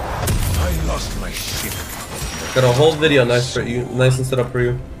lost my ship. Got a whole video nice for you, nice and set up for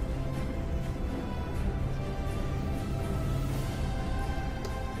you.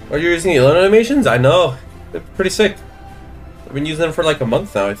 Are you using Elon animations? I know. They're pretty sick. I've been using them for like a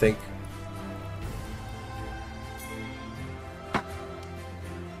month now, I think.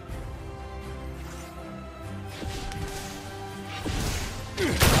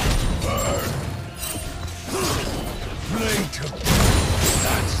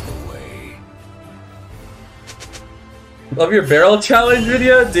 That's the way. Love your barrel challenge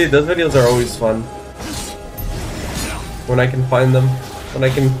video? Dude, those videos are always fun. When I can find them. When I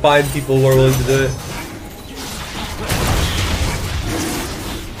can find people who are willing to do it.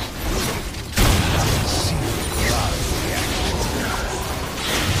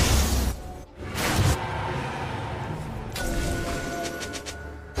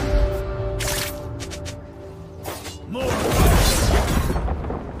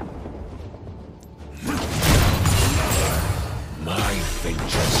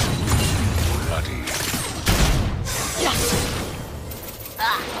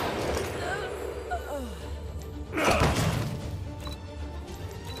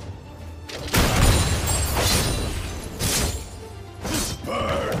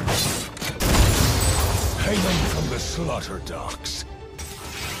 Hanging from the slaughter docks.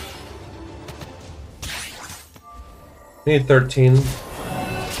 Need 13.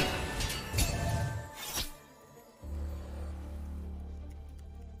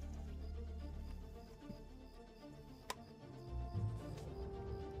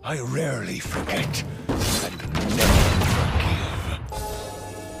 I rarely forget and never forgive.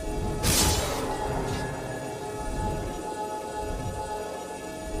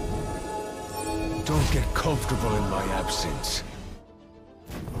 Don't get comfortable in my absence.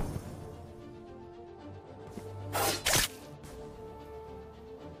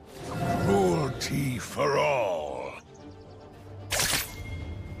 Cruelty for all.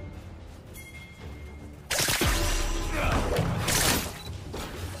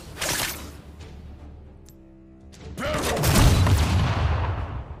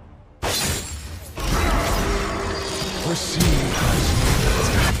 The sea has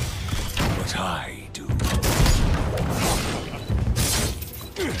what I do.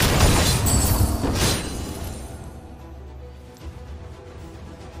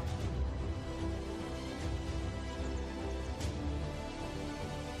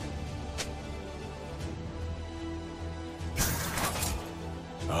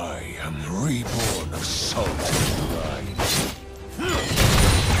 I am reborn of salt and brine.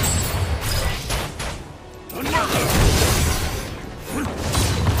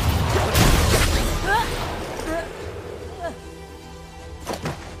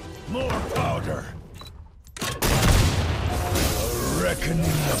 More powder. A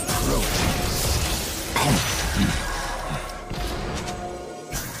reckoning approaches.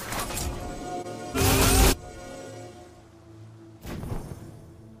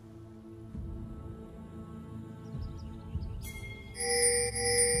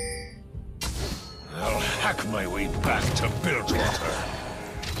 I'll hack my way back to Bilgewater.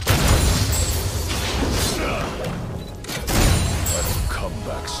 I'll come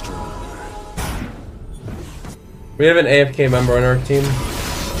back stronger. We have an AFK member on our team.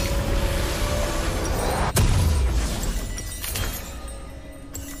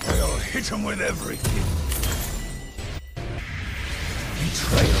 I'll hit him with everything.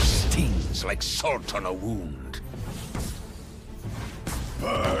 Betrayal stings like salt on a wound.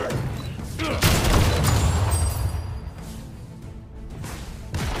 Burn.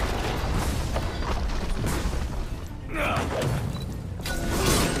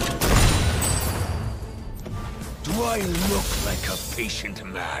 I look like a patient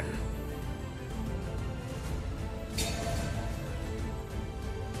man.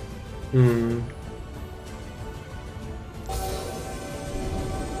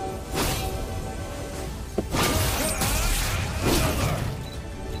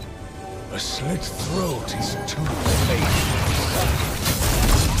 A slit throat is too painful.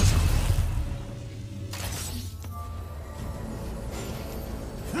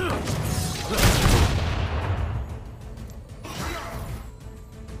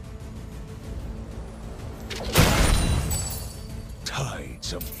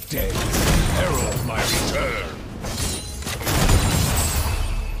 Tides of death herald my return.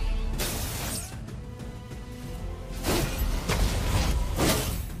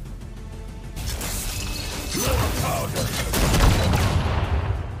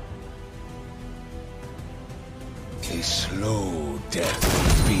 A slow death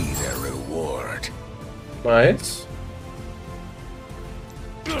will be their reward. Nice.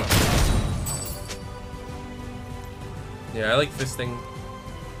 Yeah, I like fisting.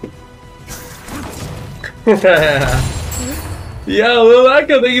 Yo,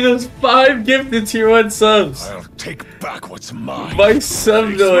 Solarbacca, thank you those 5 gifted tier 1 subs. I'll take back what's mine. My sub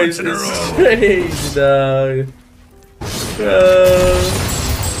 6 noise months in a is row. strange, dog.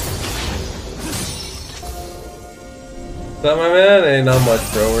 What's up, my man? Ain't not much,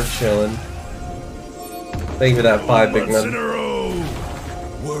 bro. We're chilling. Thank you for that 5, big Months in man. a row.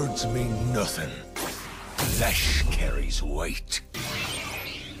 Words mean nothing. Flesh carries weight.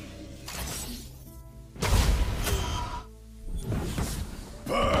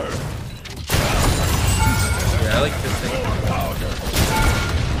 Burn. Yeah, I like fisting. Powder.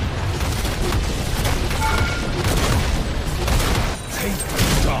 Take the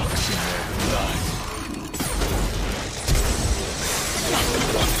dogs in their blood.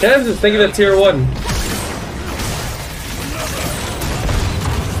 Kansas, thank you for that tier 1.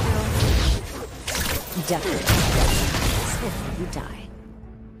 Definitely. You die.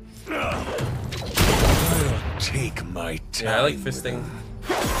 I'll take my time. Yeah, I like fisting.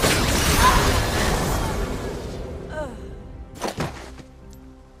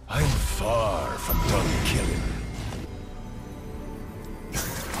 I'm far from done killing.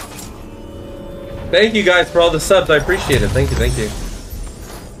 Thank you guys for all the subs. I appreciate it. Thank you, thank you.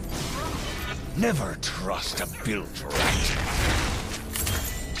 Never trust a built rat.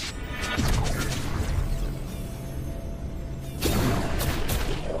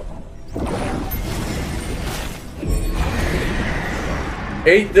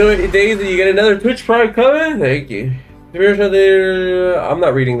 Eight days and you get another Twitch Prime coming? Thank you. I'm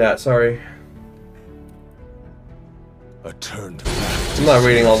not reading that, sorry. A turned back. I'm not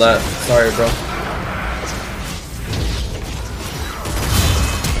reading all that. Sorry, bro.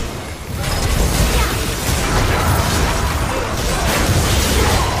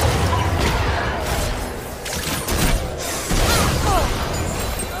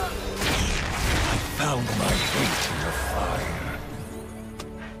 Found my hate in the fire.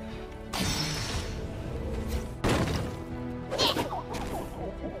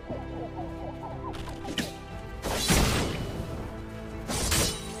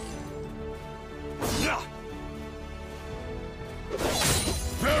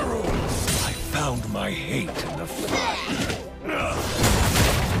 Pharaoh! I found my hate in the fire.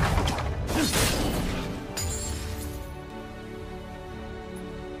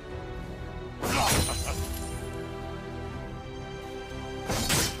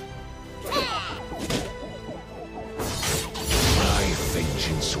 My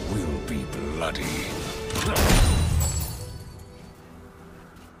vengeance will be bloody.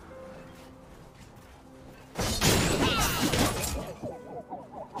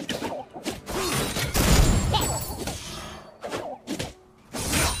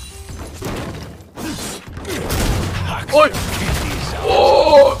 Oi!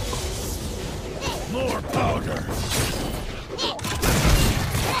 Oh! More powder.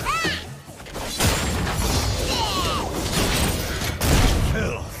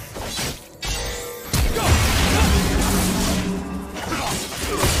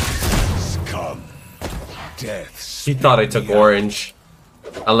 Scum. Deaths. He thought I took orange.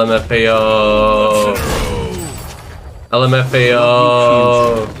 LMFAO.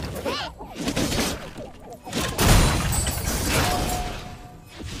 LMFAO.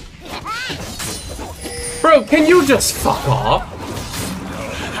 Bro, can you just fuck off?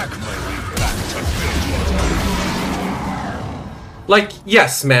 Like,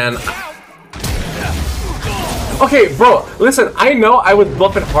 yes, man. Okay, bro, listen, I know I was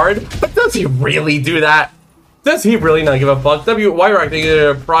buffing hard, but does he really do that? Does he really not give a fuck? WY Rock, they get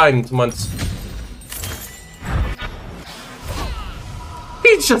a pride in 2 months.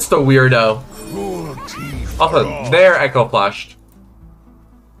 just a weirdo. Cruelty for Also, all. there Echo flashed.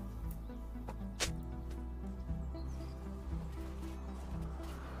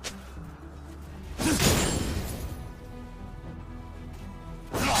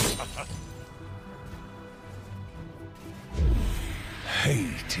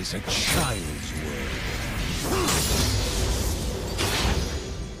 Hate is a child's word.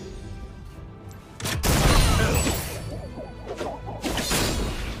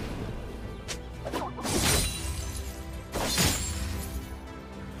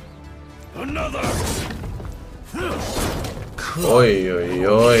 Another. Oi, oi,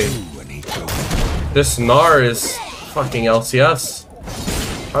 oi. When he goes. This Gnar is fucking LCS.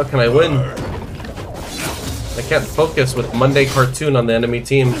 How can I win? I can't focus with Monday Cartoon on the enemy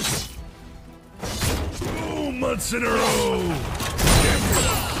team. 2 months in a row.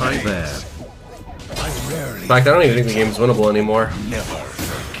 Hi there. I rarely In fact, I don't even think the game's winnable anymore. never I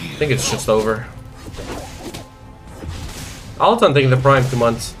forgive. think it's just over. Alton taking the prime 2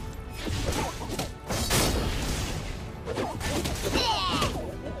 months.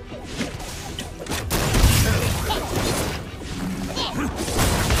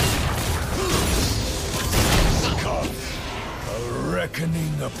 A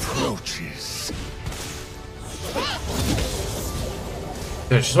reckoning approaches.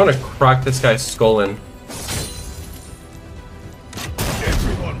 Dude, I just want to crack this guy's skull in.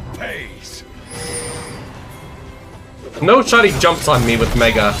 Everyone pays. No shot he jumps on me with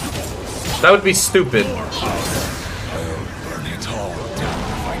Mega. That would be stupid. I'll burn it all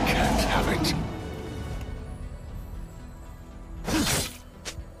down if I can't have it.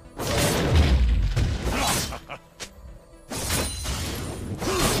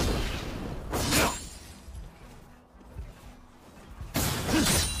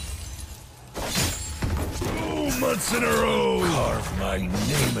 Months in a row. Carve my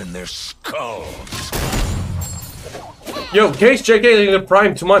name in their skulls. Yo, Case JK taking the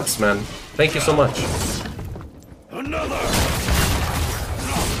prime 2 months, man. Thank you so much. Another.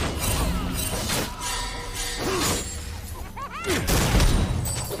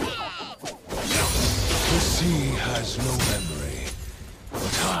 The sea has no memory,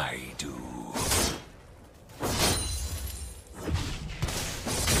 but I do.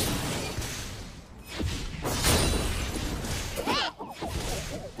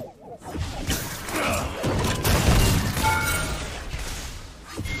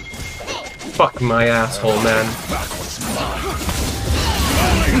 Fuck my asshole, man. Do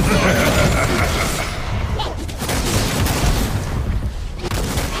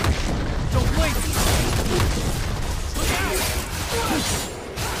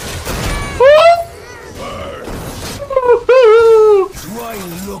I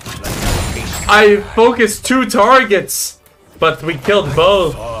look like a beast I focused 2 targets, but we killed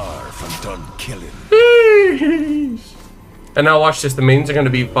both. far from done killing? And now watch this, the minions are going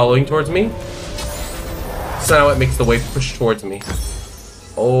to be following towards me. So now it makes the wave push towards me.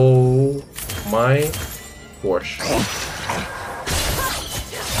 Oh my gosh.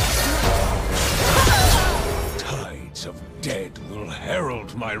 Tides of dead will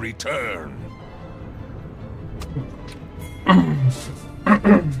herald my return.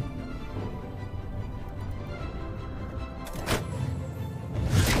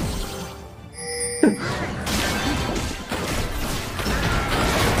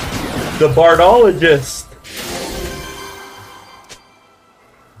 The Bardologist.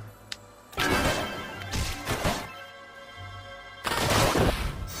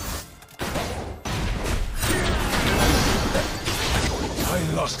 I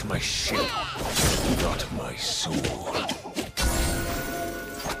lost my ship, not my soul.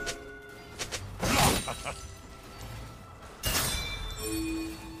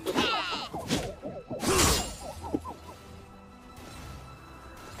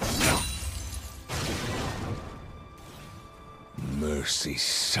 Mercy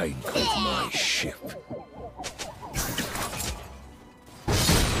sank with my ship.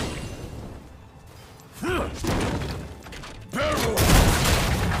 Barrel!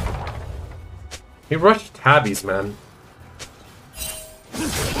 He rushed tabbies, man.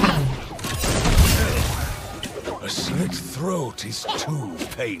 A slit throat is too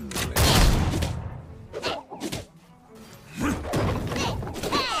painless.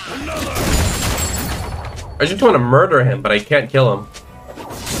 I just want to murder him, but I can't kill him.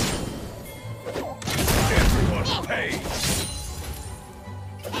 Everyone pays.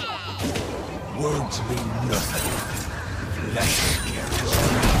 Words mean nothing. Flesh carries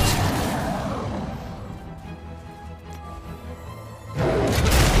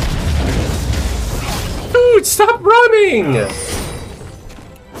weight. Dude, stop running!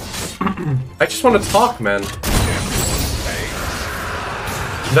 I just want to talk, man.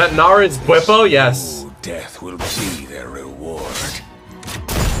 That Nara is Bwippo? Yes. Oh, death will be their reward.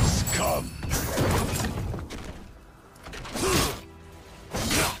 Scum.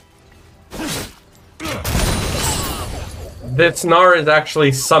 This Nara is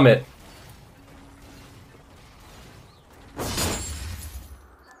actually Summit.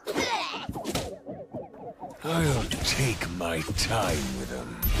 I'll take my time with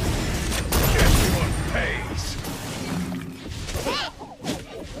them. Everyone pays.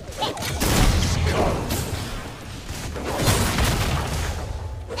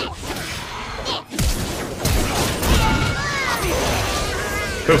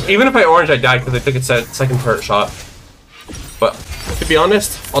 Even if I orange, I died because I took a second turret shot. But to be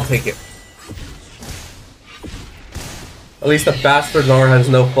honest, I'll take it. At least the bastard Nara has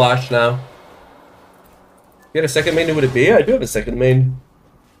no flash now. You had a second main, who would it be? I do have a second main.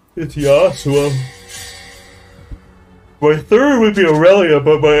 It's Yasuo. My third would be Aurelia,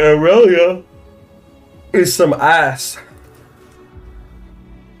 but my Aurelia is some ass.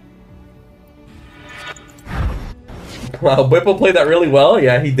 Wow, Whipple played that really well?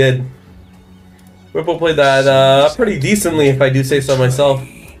 Yeah, he did. Whipple played that pretty decently, if I do say so myself.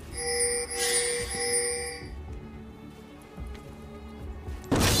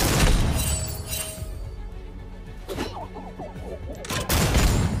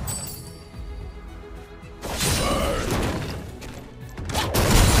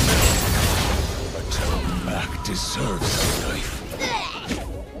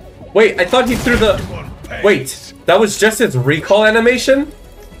 Wait, I thought he threw the... Wait, that was just his recall animation?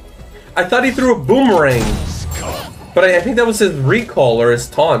 I thought he threw a boomerang. But I think that was his recall or his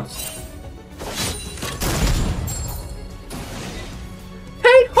taunt.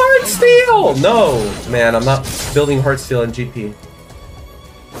 Hey, Heartsteel! No, man, I'm not building Heartsteel in GP.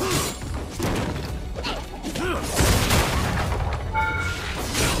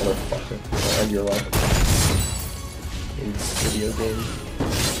 Motherfucker, I'll end your life. In this video game.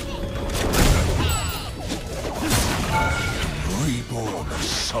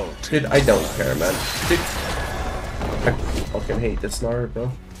 Dude, I don't care, man. Dude, I fucking hate this Nara,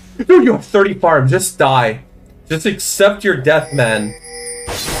 bro. Dude, you have 30 farm. Just die. Just accept your death, man.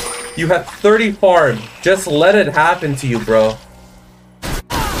 You have 30 farm. Just let it happen to you, bro.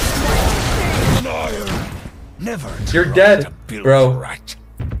 You're dead, bro.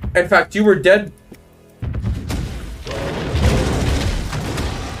 In fact, you were dead.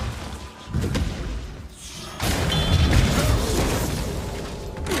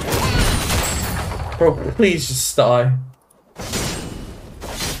 Bro, please just die.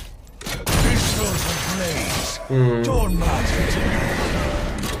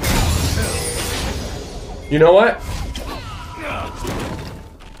 You know what?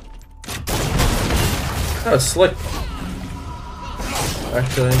 That was slick.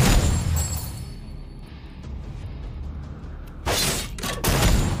 Actually.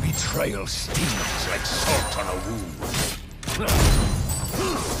 Betrayal stings like salt on a wound.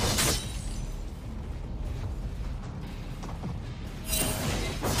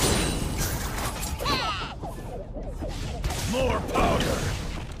 More powder.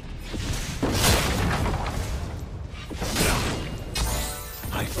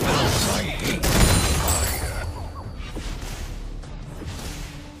 I found my hate fire.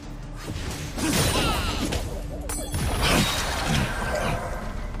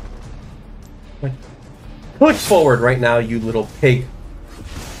 Click forward right now, you little pig.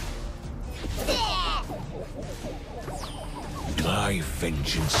 My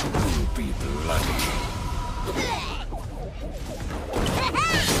vengeance will be bloody.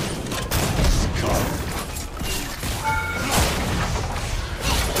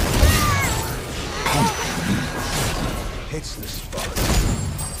 Hits the spot.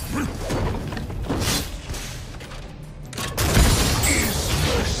 Is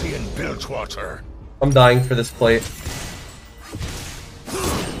mercy in Bilgewater. I'm dying for this plate.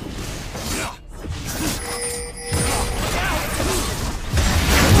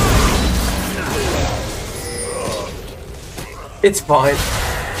 It's fine.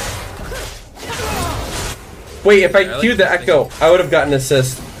 Wait, if I queued the echo, I would have gotten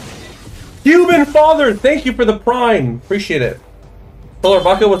assist. Human Father, thank you for the prime. Appreciate it.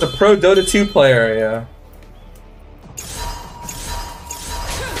 Solarbacca was a pro Dota 2 player, yeah.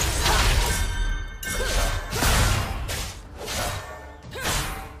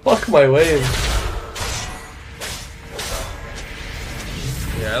 Fuck my wave.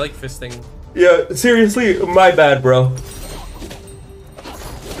 Yeah, I like fisting. Yeah, seriously, my bad, bro.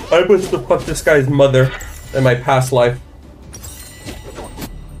 I was to fuck this guy's mother in my past life.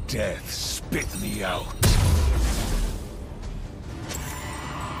 Death spit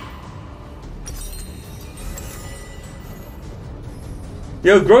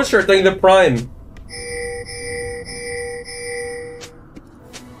Yo, Grocer, thank the Prime.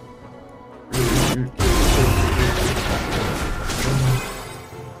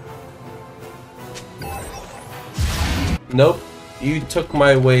 Nope, you took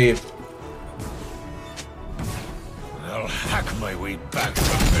my wave. I'll hack my way back to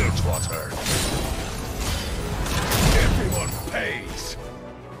Bilgewater. Everyone pays.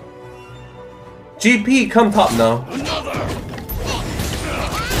 GP, come top now. Another.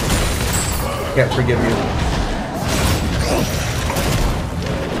 Can't forgive you.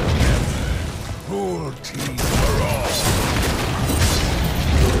 Full team for all.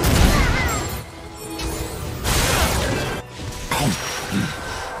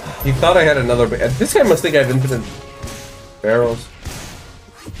 He thought I had another, but this guy must think I have infinite barrels.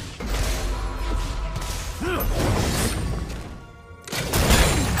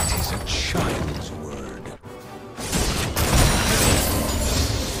 That is a child's word.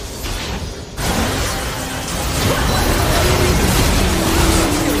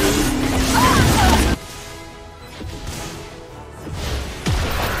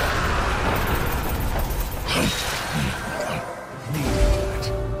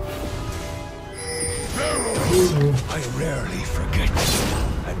 I rarely forget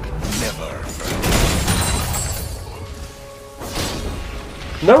and never forget.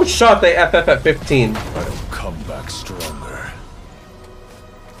 No shot they FF at 15. I'll come back stronger.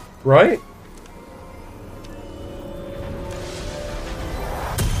 Right?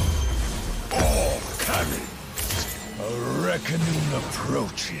 All cannons. A reckoning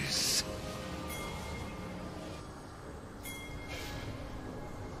approaches.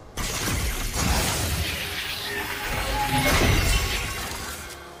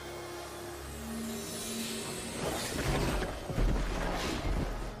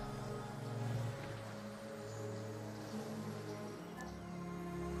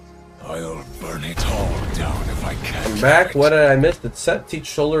 I'll burn it all down if I can. I'm back. What did I miss? Did Set teach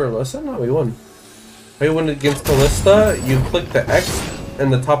Shoulder Alyssa? No, we won. How you win against Callista? You click the X in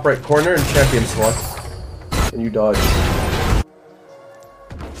the top right corner and champion select. And you dodge.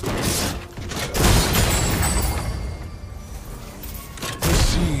 The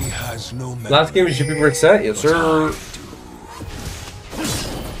sea has no Last game, you should be set? Yes, sir.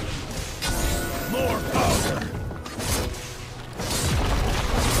 more powder.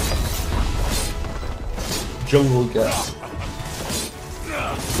 Jungle gas.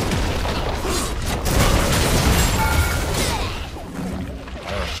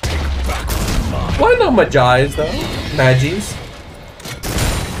 Why not Magi's though? Magi's.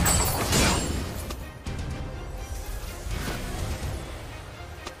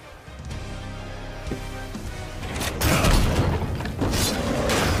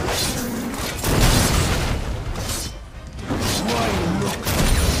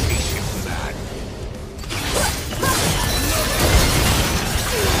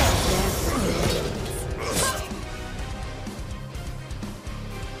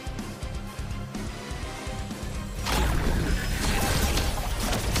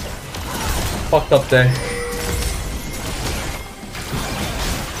 Fucked up day.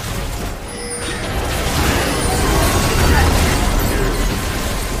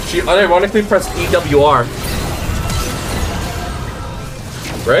 She unironically pressed EWR.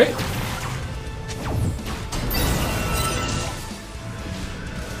 Right?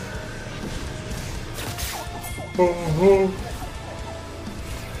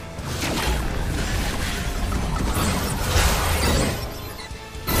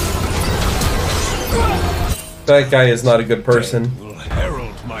 That guy is not a good person. Will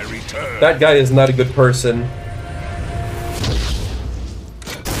herald my return. That guy is not a good person.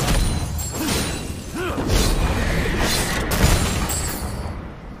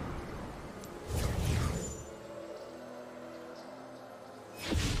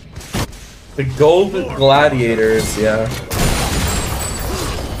 The gold gladiators, yeah.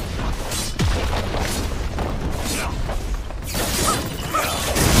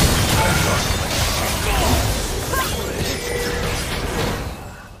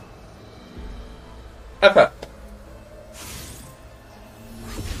 FF.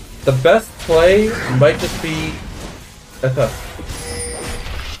 The best play might just be FF.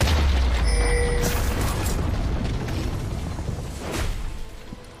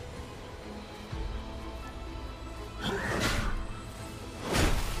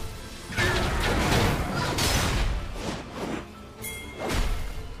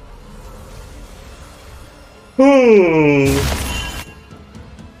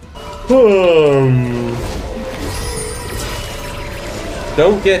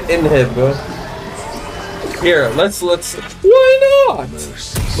 Don't get inhib. Here, let's why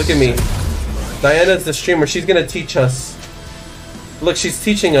What? Look at me. Diana's the streamer. She's gonna teach us. Look, she's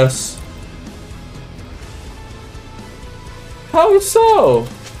teaching us. How so?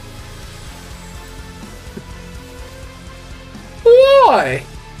 Why?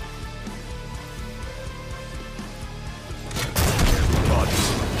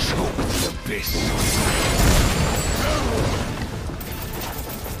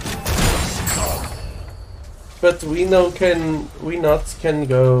 But we not can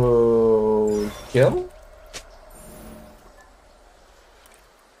go kill?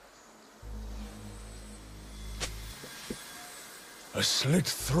 A slit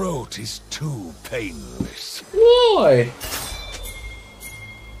throat is too painless. Why?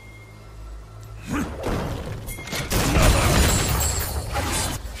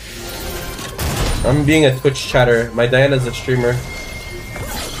 I'm being a Twitch chatter. My Diana's a streamer.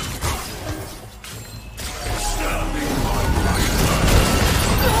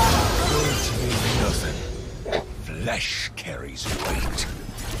 Flesh carries weight.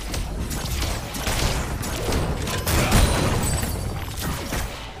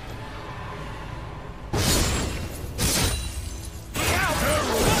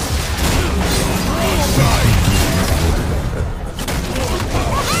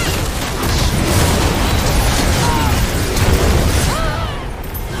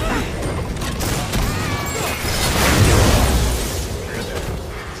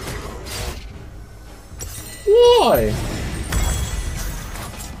 Why?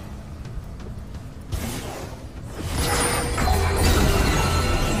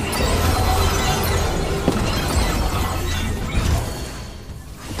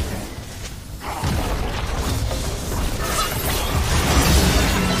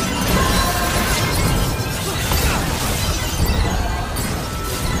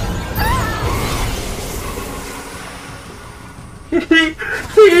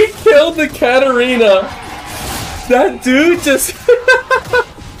 He killed the Katarina. That dude just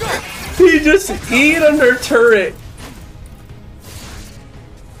he just eat under turret.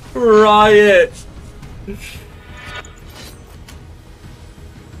 Riot.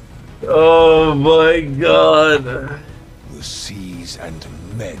 Oh my god. The seas and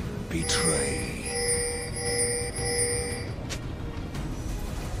men betray.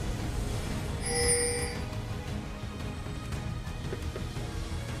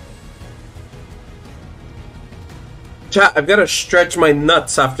 Chat, I've got to stretch my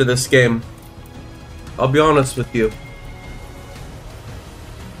nuts after this game. I'll be honest with you.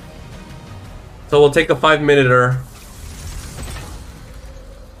 So we'll take a 5-minute-er.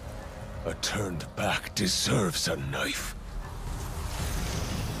 A turned back deserves a knife.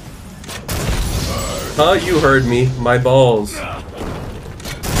 Huh? You heard me. My balls.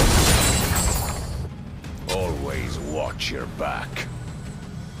 Always watch your back.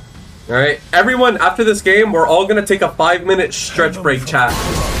 Alright, everyone, after this game, we're all gonna take a 5-minute stretch break, chat.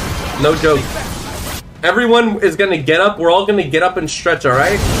 No joke. Everyone is gonna get up, we're all gonna get up and stretch,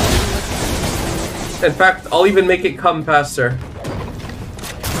 alright? In fact, I'll even make it come faster.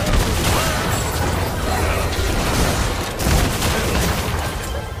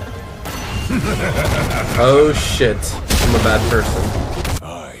 Oh shit, I'm a bad person.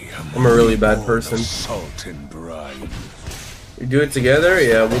 I'm a really bad person. Salt and brine. We do it together?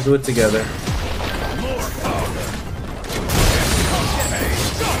 Yeah, we'll do it together.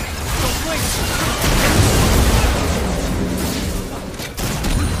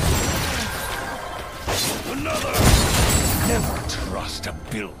 Never trust a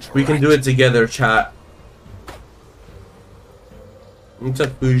built We can do it together, chat. What's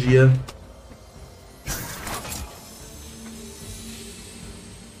up, Fugia?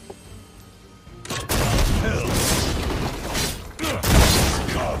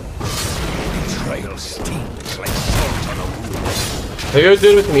 Have you ever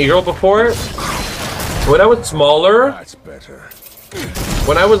done it with an e-girl before? When I was smaller, That's better.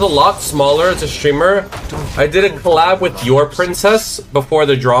 when I was a lot smaller as a streamer, I did a collab with Your Princess before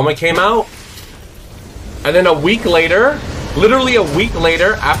the drama came out. And then a week later, literally a week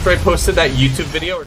later, after I posted that YouTube video,